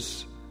there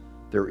is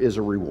a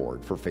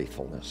reward for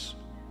faithfulness.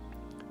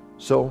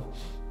 So,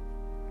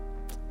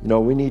 you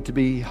know, we need to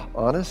be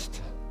honest,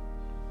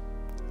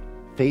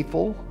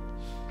 faithful,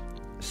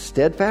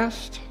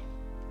 steadfast.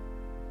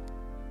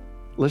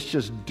 Let's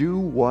just do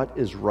what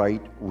is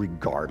right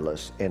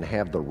regardless and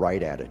have the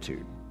right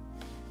attitude.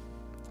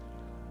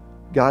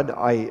 God,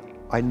 I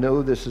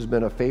know this has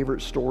been a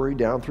favorite story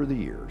down through the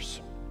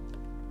years.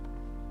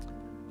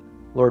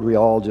 Lord, we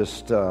all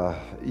just,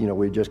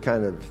 we just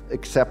kind of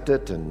accept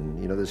it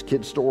and, this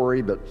kid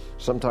story, but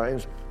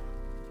sometimes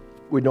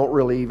we don't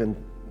really even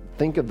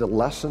think of the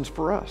lessons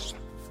for us.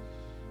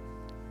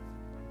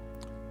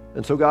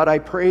 And so, God, I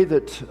pray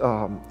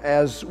that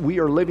as we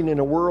are living in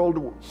a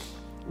world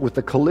with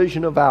the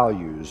collision of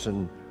values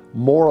and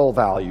moral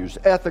values,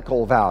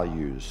 ethical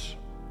values,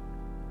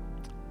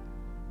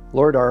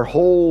 Lord, our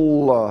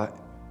whole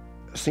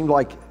seemed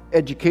like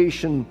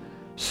education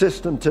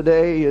system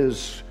today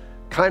is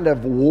kind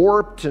of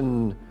warped,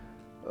 and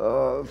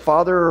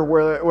Father,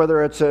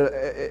 whether it's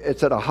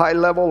at a high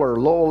level or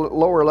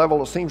lower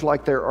level, it seems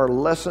like there are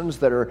lessons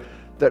that are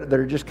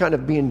just kind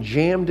of being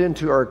jammed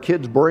into our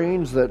kids'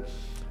 brains that,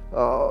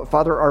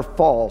 Father, are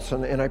false.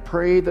 And I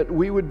pray that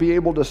we would be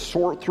able to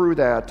sort through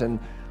that, and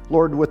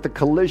Lord, with the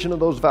collision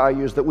of those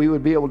values, that we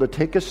would be able to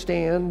take a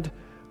stand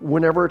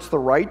whenever it's the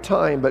right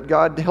time. But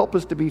God, help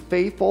us to be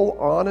faithful,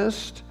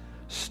 honest,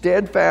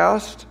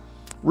 steadfast,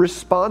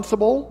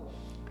 responsible.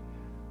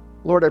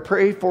 Lord, I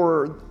pray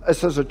for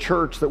us as a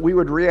church that we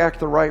would react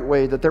the right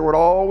way, that there would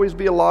always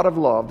be a lot of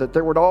love, that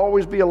there would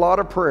always be a lot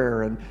of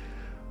prayer, and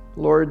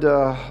Lord,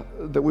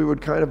 that we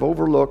would kind of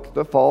overlook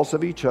the faults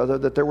of each other,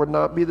 that there would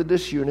not be the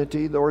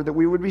disunity, Lord, that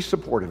we would be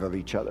supportive of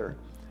each other.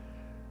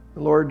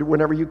 Lord,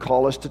 whenever you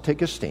call us to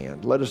take a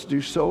stand, let us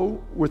do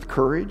so with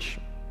courage.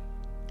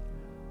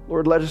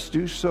 Lord, let us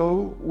do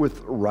so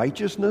with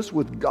righteousness,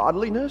 with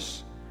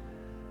godliness.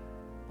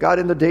 God,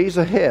 in the days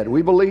ahead,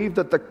 we believe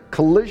that the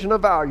collision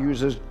of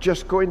values is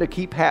just going to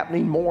keep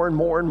happening more and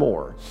more and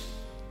more.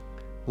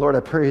 Lord, I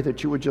pray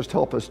that you would just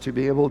help us to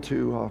be able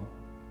to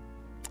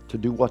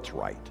do what's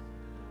right.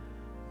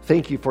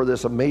 Thank you for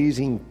this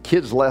amazing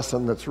kids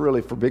lesson that's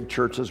really for big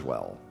church as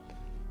well.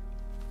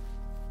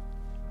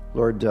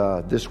 Lord,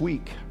 this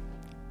week,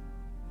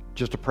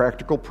 just a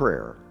practical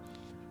prayer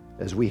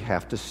as we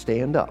have to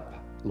stand up.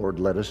 Lord,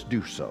 let us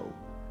do so.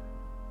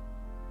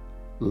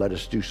 Let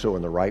us do so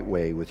in the right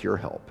way with your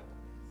help.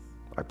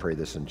 I pray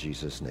this in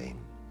Jesus' name.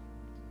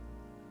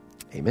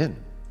 Amen.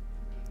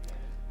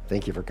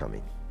 Thank you for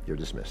coming. You're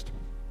dismissed.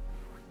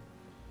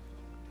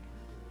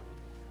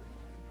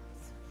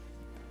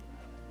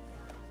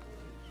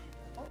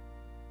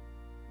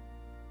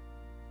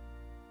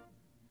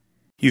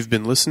 You've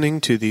been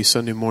listening to the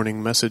Sunday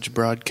morning message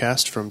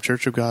broadcast from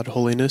Church of God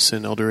Holiness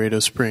in El Dorado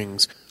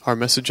Springs. Our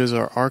messages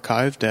are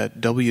archived at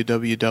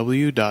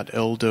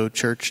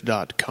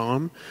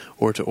www.eldochurch.com,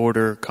 or to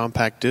order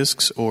compact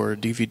discs or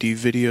DVD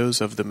videos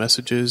of the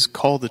messages,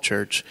 call the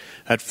church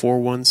at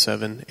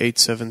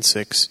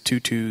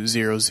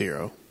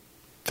 417-876-2200.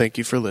 Thank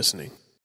you for listening.